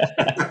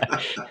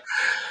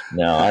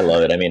 No, I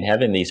love it. I mean,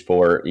 having these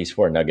four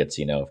nuggets,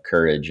 of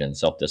courage and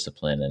self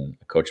discipline and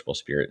a coachable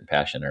spirit and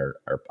passion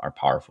are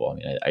powerful. I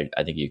mean,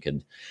 I think you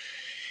could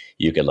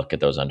look at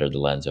those under the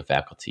lens of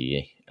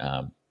faculty,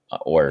 Yeah.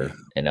 or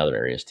in other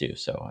areas too.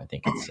 So I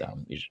think it's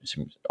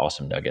some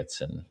awesome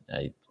nuggets, and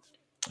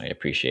I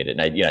appreciate it.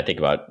 And I think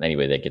about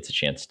anybody that gets a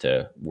chance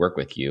to work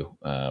with you,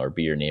 or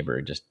be your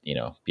neighbor, just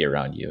be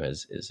around you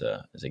as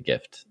a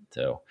gift.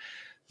 So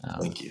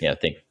Thank you. yeah,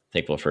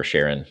 thankful for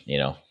sharing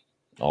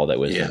all that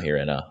Yeah. wisdom here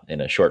in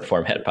a short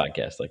format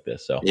podcast like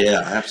this. So Yeah,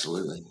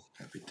 absolutely.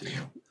 Happy to.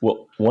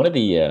 well, one of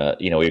the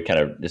we kind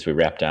of as we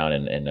wrap down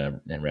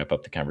and wrap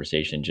up the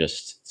conversation,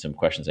 just some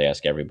questions I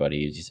ask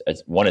everybody.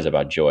 One is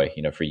about joy.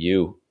 For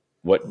you,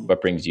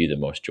 what brings you the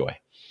most joy?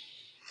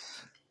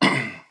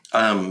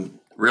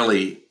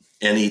 Really,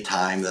 any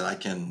time that I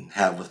can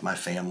have with my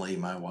family,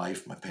 my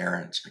wife, my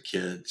parents, my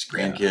kids,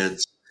 Yeah.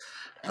 grandkids,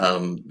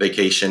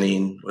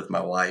 vacationing with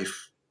my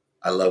wife.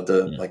 I love to,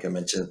 Mm. like I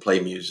mentioned, play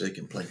music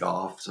and play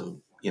golf.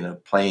 So,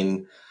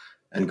 playing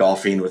and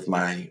golfing with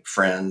my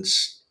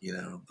friends,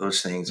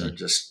 those things are Mm.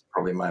 just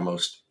probably my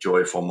most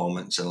joyful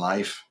moments in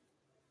life.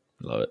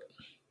 Love it.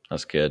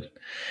 That's good.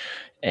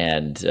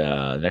 And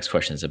next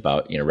question is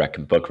about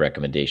book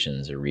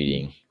recommendations or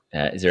reading.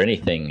 Is there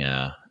anything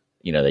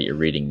that you're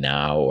reading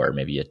now, or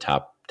maybe a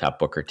top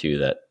book or two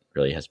that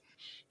really has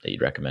that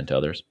you'd recommend to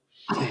others?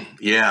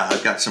 Yeah,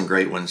 I've got some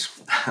great ones.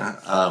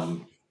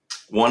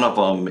 One of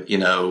them,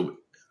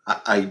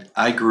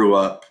 I grew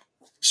up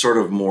sort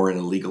of more in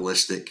a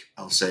legalistic,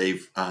 I'll say,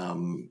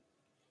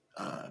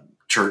 uh,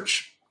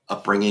 church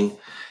upbringing,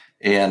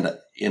 and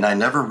I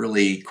never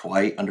really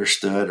quite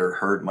understood or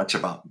heard much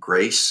about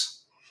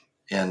grace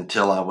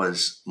until I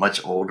was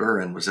much older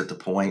and was at the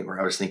point where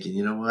I was thinking,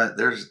 you know what,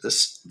 there's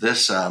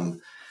this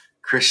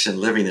Christian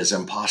living is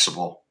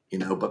impossible,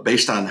 but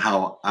based on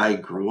how I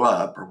grew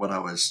up or what I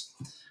was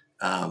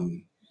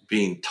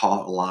being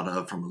taught a lot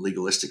of from a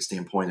legalistic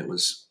standpoint, it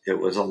was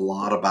a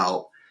lot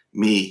about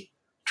me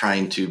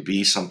trying to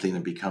be something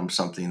and become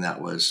something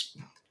that was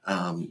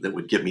that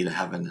would get me to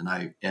heaven.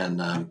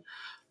 And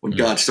when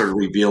God started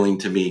revealing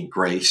to me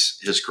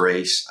His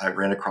grace, I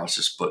ran across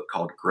this book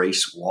called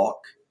Grace Walk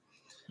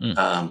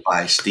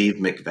by Steve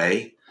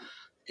McVeigh.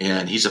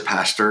 And he's a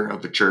pastor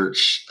of a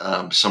church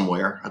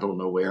somewhere. I don't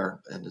know where.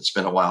 And it's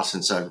been a while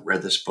since I've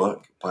read this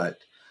book. But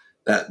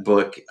that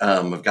book,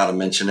 I've got to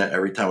mention it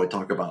every time we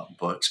talk about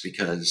books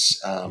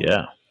because,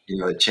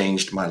 it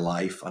changed my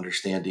life,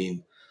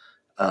 understanding,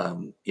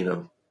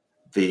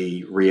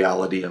 the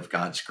reality of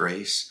God's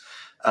grace.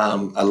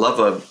 I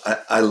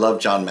love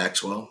John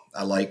Maxwell.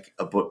 I like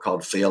a book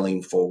called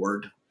Failing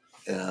Forward,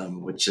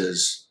 which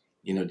is,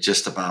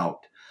 just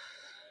about,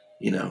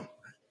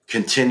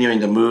 continuing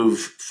to move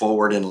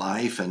forward in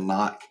life and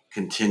not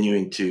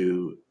continuing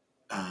to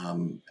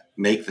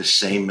make the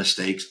same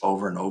mistakes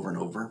over and over and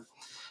over.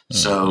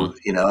 So,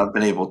 I've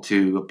been able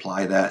to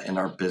apply that in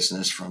our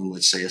business from,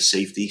 let's say, a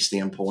safety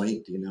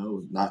standpoint,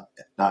 not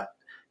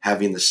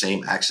having the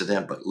same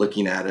accident, but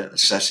looking at it,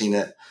 assessing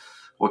it.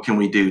 What can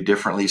we do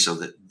differently so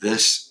that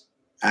this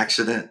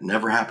accident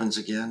never happens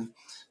again?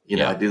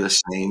 I do the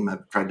same.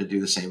 I've tried to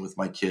do the same with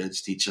my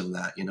kids, teach them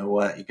that, you're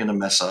going to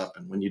mess up.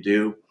 And when you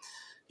do,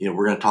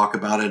 we're going to talk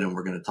about it, and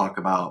we're going to talk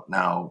about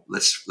now,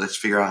 let's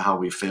figure out how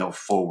we fail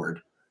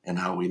forward and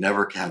how we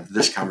never have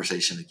this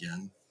conversation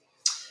again.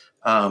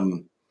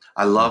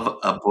 I love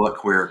a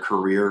book where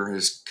career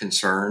is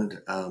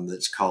concerned.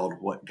 That's called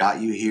What Got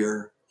You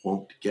Here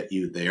Won't Get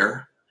You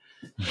There.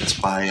 It's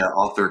by an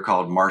author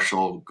called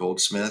Marshall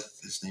Goldsmith.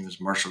 His name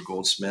is Marshall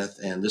Goldsmith.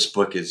 And this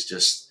book is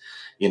just,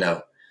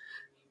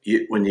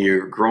 when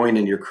you're growing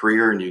in your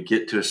career and you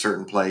get to a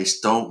certain place,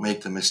 don't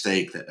make the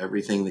mistake that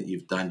everything that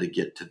you've done to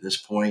get to this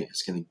point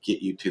is going to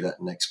get you to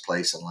that next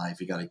place in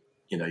life. You got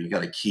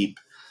to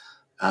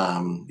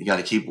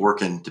keep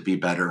working to be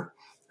better.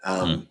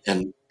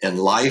 And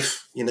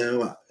life,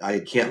 I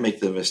can't make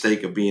the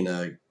mistake of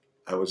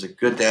I was a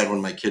good dad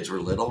when my kids were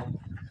little.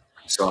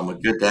 So I'm a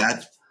good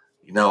dad.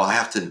 I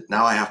have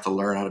to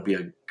learn how to be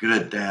a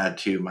good dad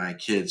to my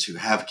kids who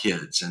have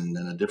kids and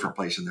in a different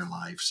place in their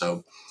life.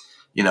 So,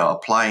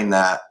 applying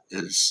that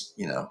is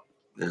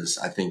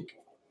I think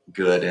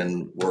good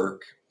in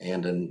work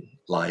and in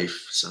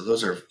life. So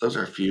those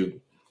are a few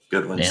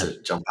good ones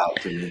that jump out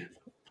to me.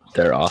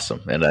 They're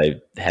awesome. And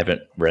I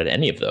haven't read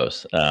any of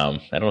those. I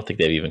don't think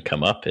they've even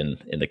come up in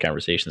the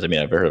conversations. I mean,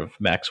 I've heard of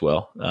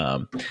Maxwell,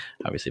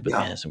 obviously, but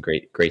man, some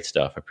great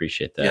stuff. I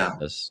appreciate that.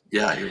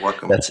 Yeah. You're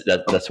welcome.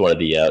 That's one of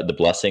the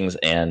blessings.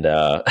 And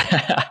I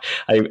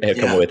have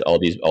come up with all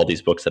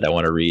these books that I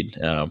want to read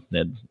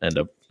and end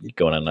up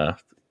going on a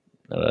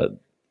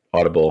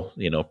Audible,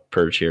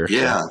 purge here.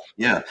 Yeah.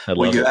 Yeah.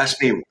 Well, you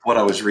asked me what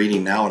I was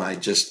reading now, and I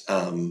just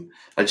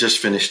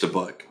finished a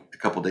book a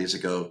couple days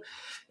ago.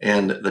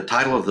 And the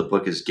title of the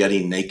book is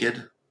Getting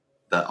Naked.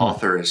 The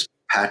author is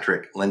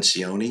Patrick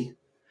Lencioni.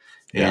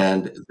 Yeah.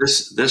 And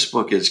this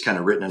book is kind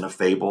of written in a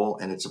fable,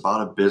 and it's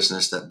about a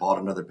business that bought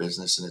another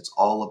business. And it's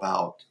all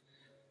about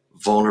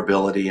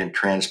vulnerability and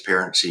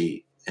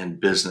transparency in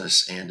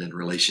business and in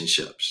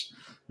relationships.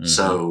 Mm-hmm.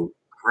 So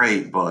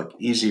great book,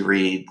 easy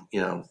read,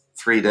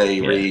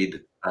 3-day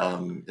read.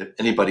 If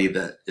anybody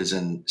that is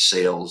in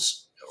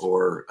sales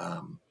or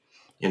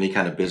any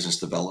kind of business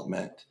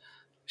development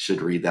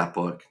should read that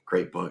book.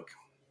 Great book.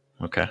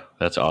 Okay.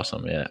 That's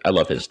awesome. Yeah. I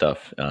love his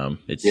stuff.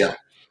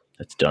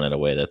 It's done in a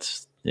way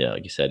that's,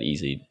 like you said,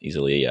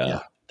 easily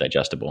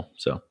digestible.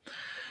 So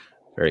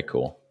very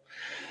cool.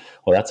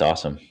 Well, that's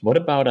awesome. What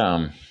about,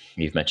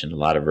 you've mentioned a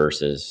lot of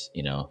verses,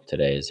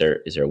 today. Is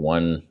there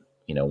one,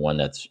 one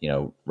that's,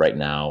 right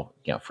now,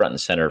 front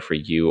and center for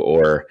you,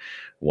 or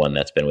one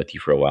that's been with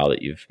you for a while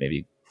that you've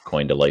maybe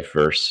coined a life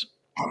verse?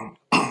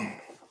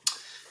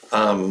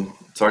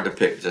 It's hard to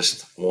pick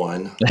just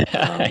one.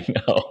 I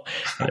know.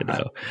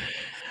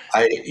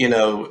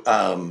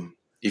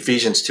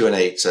 Ephesians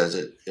 2:8 says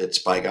it's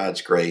by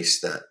God's grace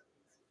that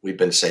we've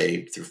been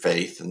saved through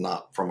faith and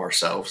not from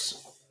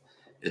ourselves.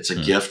 It's a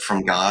gift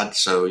from God.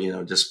 So,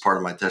 just part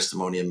of my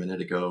testimony a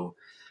minute ago,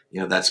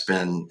 that's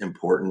been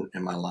important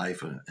in my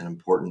life, an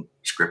important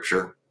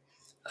scripture,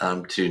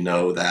 to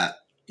know that,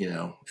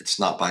 it's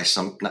not by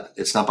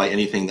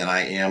anything that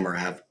I am or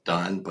have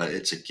done, but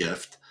it's a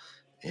gift.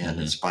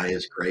 And it's by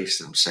his grace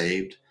that I'm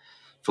saved.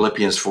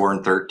 Philippians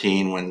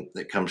 4:13, when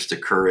it comes to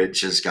courage,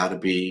 has got to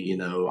be,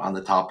 on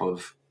the top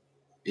of,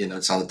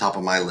 it's on the top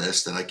of my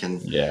list that I can,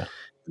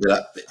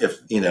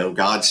 if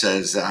God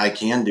says that I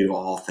can do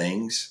all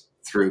things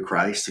through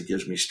Christ who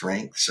gives me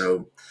strength.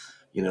 So,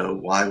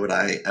 why would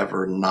I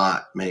ever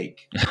not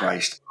make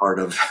Christ part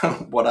of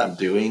what I'm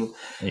doing?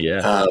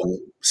 Yeah.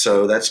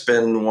 So that's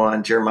been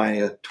one.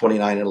 Jeremiah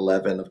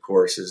 29:11, of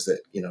course, is that,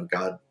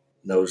 God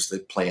knows the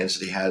plans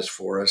that he has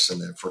for us,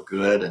 and they're for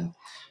good and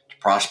to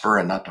prosper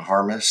and not to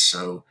harm us.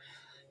 So,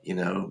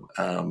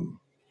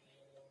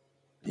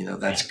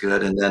 That's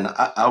good. And then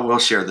I will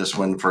share this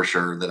one for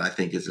sure that I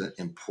think is an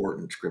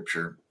important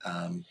scripture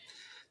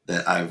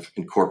that I've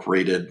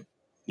incorporated,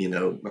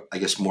 I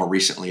guess more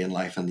recently in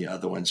life than the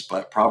other ones.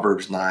 But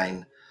Proverbs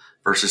 9,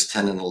 verses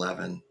 10 and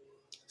 11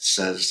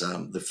 says,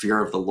 the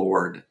fear of the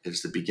Lord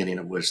is the beginning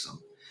of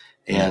wisdom,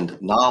 and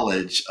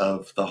knowledge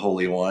of the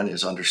Holy One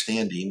is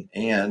understanding.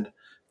 And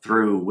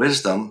through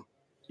wisdom,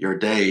 your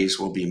days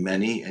will be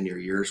many, and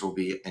years will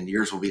be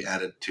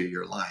added to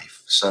your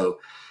life. So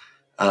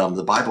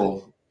the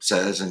Bible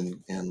says,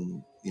 and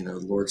the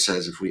Lord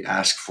says, if we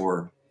ask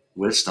for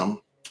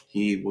wisdom,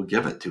 He will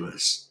give it to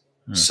us.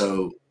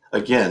 So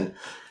again,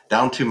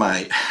 down to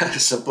my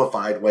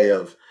simplified way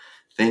of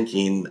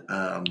thinking,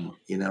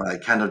 I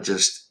kind of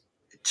just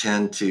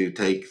tend to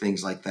take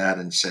things like that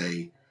and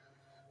say,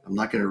 I'm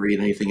not going to read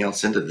anything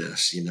else into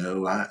this.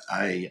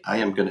 I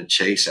am going to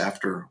chase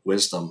after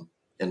wisdom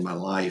in my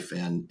life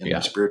and in my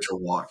spiritual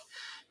walk.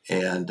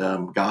 And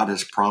God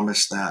has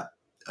promised that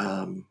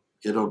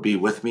it'll be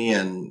with me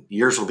and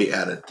years will be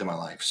added to my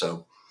life.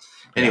 So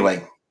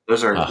anyway,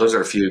 those are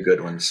a few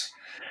good ones.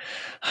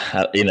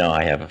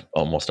 I have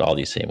almost all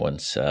these same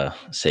ones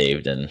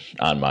saved and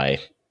on my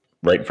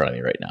right in front of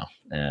me right now.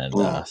 And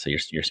so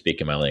you're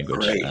speaking my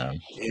language.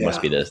 It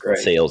must be the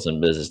sales and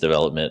business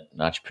development,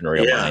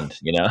 entrepreneurial mind,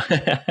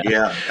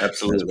 Yeah,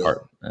 absolutely.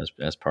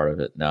 As part of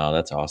it. No,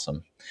 that's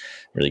awesome.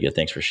 Really good.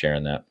 Thanks for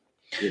sharing that.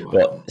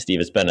 Well, Steve,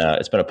 it's been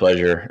a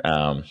pleasure.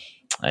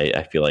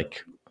 I feel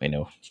like,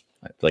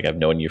 I've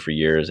known you for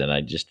years, and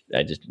I just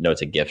know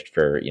it's a gift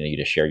for, you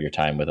to share your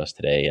time with us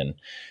today and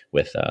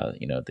with,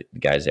 the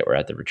guys that were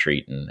at the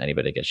retreat and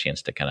anybody that gets a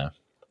chance to kind of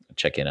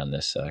check in on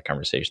this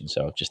conversation.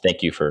 So just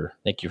thank you for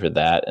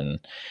that and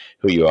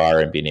who you are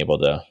and being able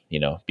to,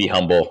 be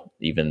humble,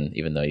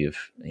 even though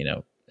you've,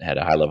 had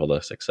a high level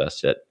of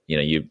success that,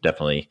 you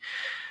definitely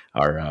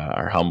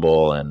are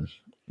humble and,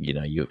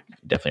 you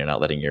definitely are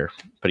not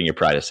putting your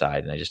pride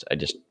aside. And I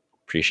just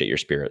appreciate your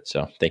spirit.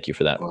 So thank you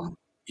for that. Well,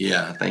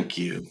 yeah, thank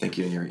you.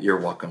 And you're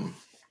welcome.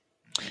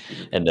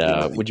 And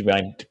would you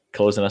mind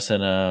closing us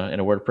in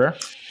a word of prayer?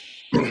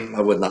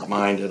 I would not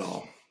mind at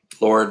all.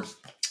 Lord,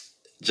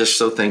 just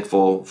so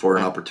thankful for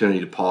an opportunity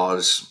to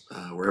pause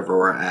wherever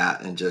we're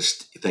at and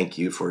just thank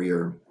you for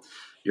your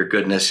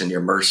goodness and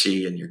your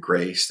mercy and your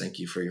grace. Thank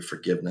you for your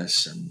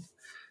forgiveness,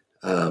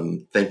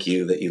 and thank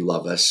you that you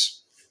love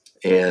us.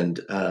 And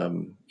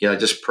I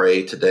just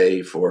pray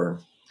today for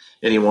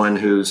anyone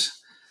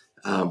who's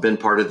been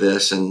part of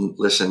this and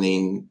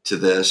listening to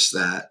this,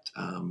 that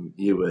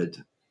you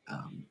would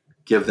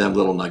give them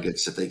little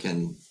nuggets that they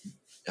can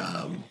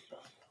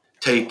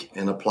take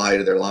and apply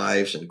to their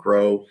lives and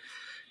grow.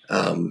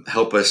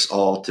 Help us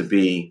all to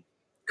be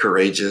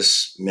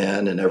courageous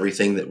men in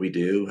everything that we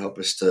do. Help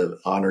us to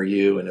honor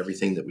you in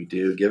everything that we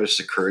do. Give us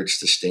the courage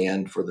to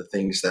stand for the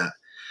things that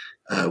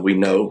we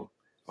know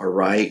are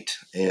right,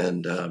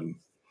 and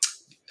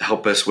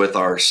help us with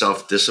our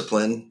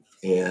self-discipline,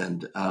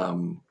 and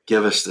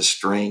give us the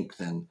strength.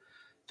 And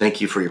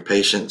thank you for your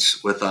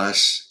patience with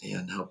us,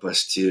 and help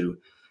us to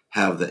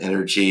have the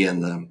energy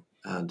and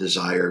the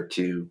desire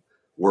to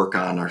work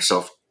on our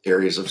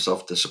areas of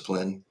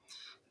self-discipline.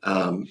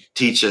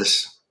 Teach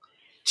us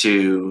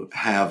to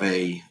have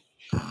a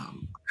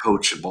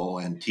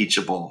coachable and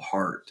teachable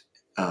heart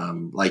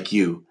like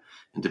you,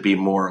 and to be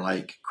more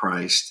like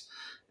Christ,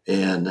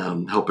 and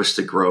help us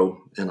to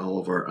grow in all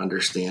of our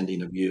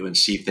understanding of you and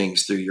see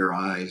things through your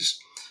eyes.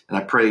 And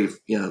I pray,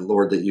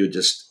 Lord, that you would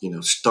just,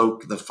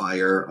 stoke the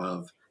fire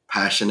of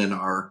passion in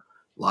our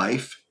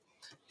life,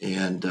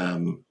 and,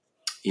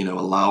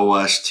 allow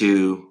us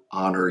to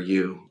honor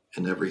you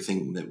in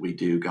everything that we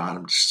do. God,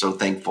 I'm just so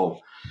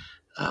thankful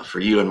for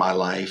you in my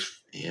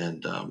life,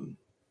 and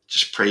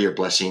just pray your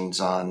blessings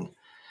on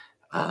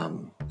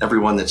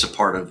everyone that's a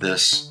part of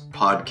this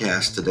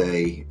podcast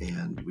today.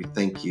 And we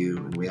thank you,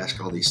 and we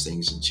ask all these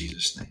things in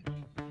Jesus' name.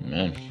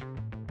 Amen.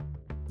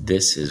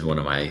 This is one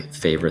of my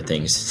favorite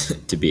things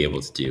to be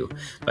able to do.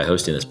 By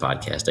hosting this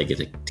podcast, I get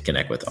to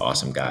connect with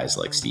awesome guys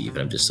like Steve,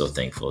 and I'm just so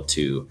thankful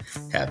to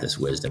have this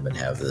wisdom and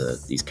have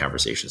these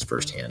conversations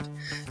firsthand.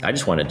 I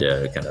just wanted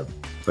to kind of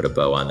put a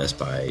bow on this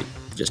by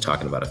just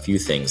talking about a few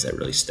things that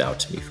really stood out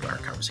to me from our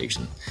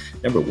conversation.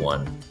 Number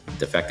one,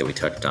 the fact that we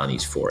touched on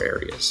these 4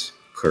 areas: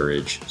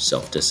 courage,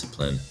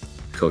 self-discipline,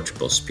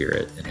 coachable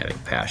spirit, and having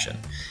passion.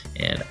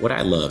 And what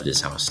I loved is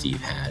how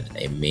Steve had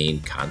a main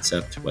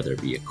concept, whether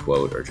it be a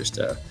quote or just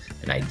an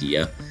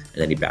idea,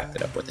 and then he backed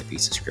it up with a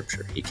piece of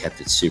scripture. He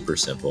kept it super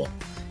simple,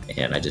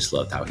 and I just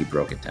loved how he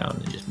broke it down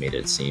and just made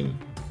it seem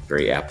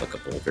very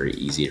applicable, very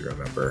easy to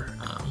remember.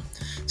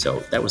 So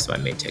that was my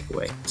main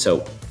takeaway.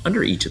 So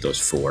under each of those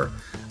 4,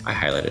 I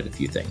highlighted a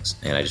few things,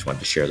 and I just wanted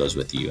to share those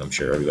with you. I'm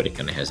sure everybody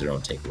kind of has their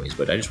own takeaways,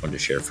 but I just wanted to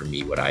share for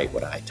me what I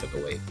took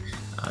away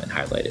and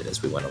highlighted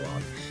as we went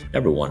along.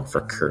 Number 1,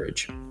 for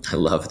courage. I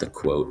love the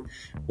quote,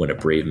 "When a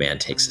brave man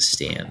takes a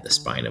stand, the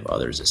spine of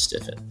others is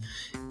stiffened."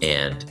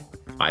 And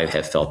I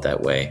have felt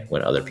that way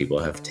when other people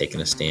have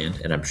taken a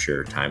stand, and I'm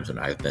sure times when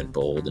I've been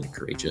bold and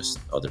courageous,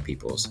 other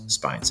people's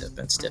spines have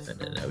been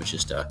stiffened, and it was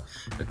just a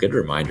good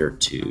reminder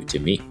to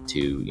me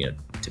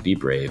to be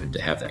brave and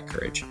to have that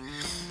courage.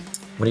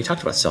 When he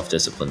talked about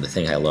self-discipline, the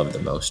thing I loved the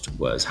most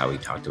was how he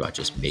talked about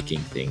just making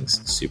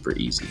things super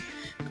easy.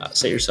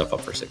 Set yourself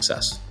up for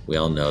success. We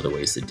all know the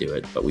ways to do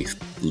it, but we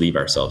leave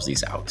ourselves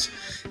these outs.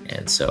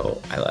 And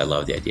so I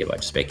love the idea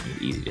about just making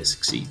it easy to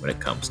succeed when it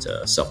comes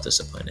to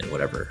self-discipline and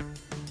whatever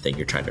thing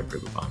you're trying to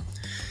improve upon.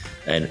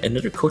 And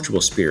under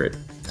coachable spirit,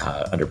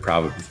 under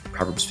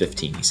Proverbs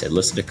 15, he said,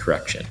 listen to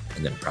correction.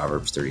 And then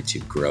Proverbs 32,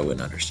 grow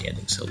in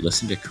understanding. So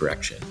listen to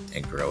correction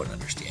and grow in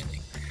understanding.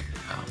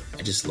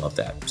 I just love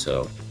that.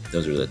 So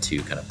those are the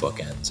two kind of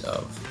bookends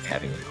of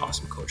having an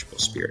awesome coachable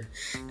spirit.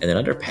 And then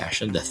under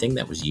passion, the thing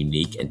that was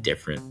unique and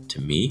different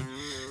to me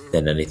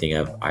than anything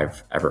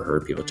I've ever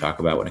heard people talk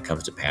about when it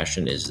comes to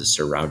passion is the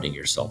surrounding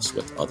yourselves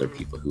with other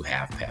people who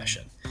have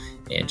passion,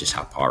 and just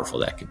how powerful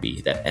that could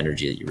be, that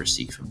energy that you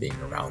receive from being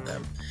around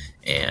them,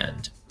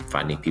 and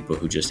finding people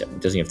who just,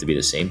 it doesn't have to be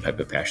the same type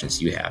of passions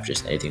you have,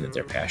 just anything that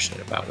they're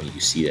passionate about. When you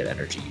see that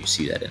energy, you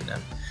see that in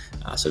them.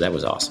 So that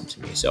was awesome to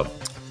me. So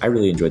I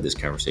really enjoyed this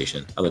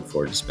conversation. I look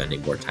forward to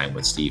spending more time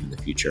with Steve in the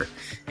future.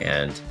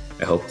 And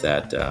I hope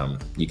that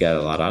you got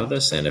a lot out of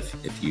this. And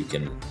if you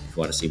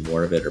want to see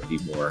more of it or be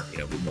more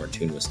in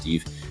tune with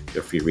Steve,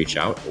 feel free to reach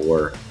out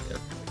or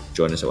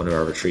join us at one of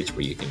our retreats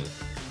where you can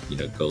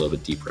go a little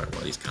bit deeper on one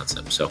of these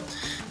concepts. So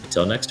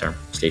until next time,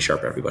 stay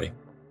sharp, everybody.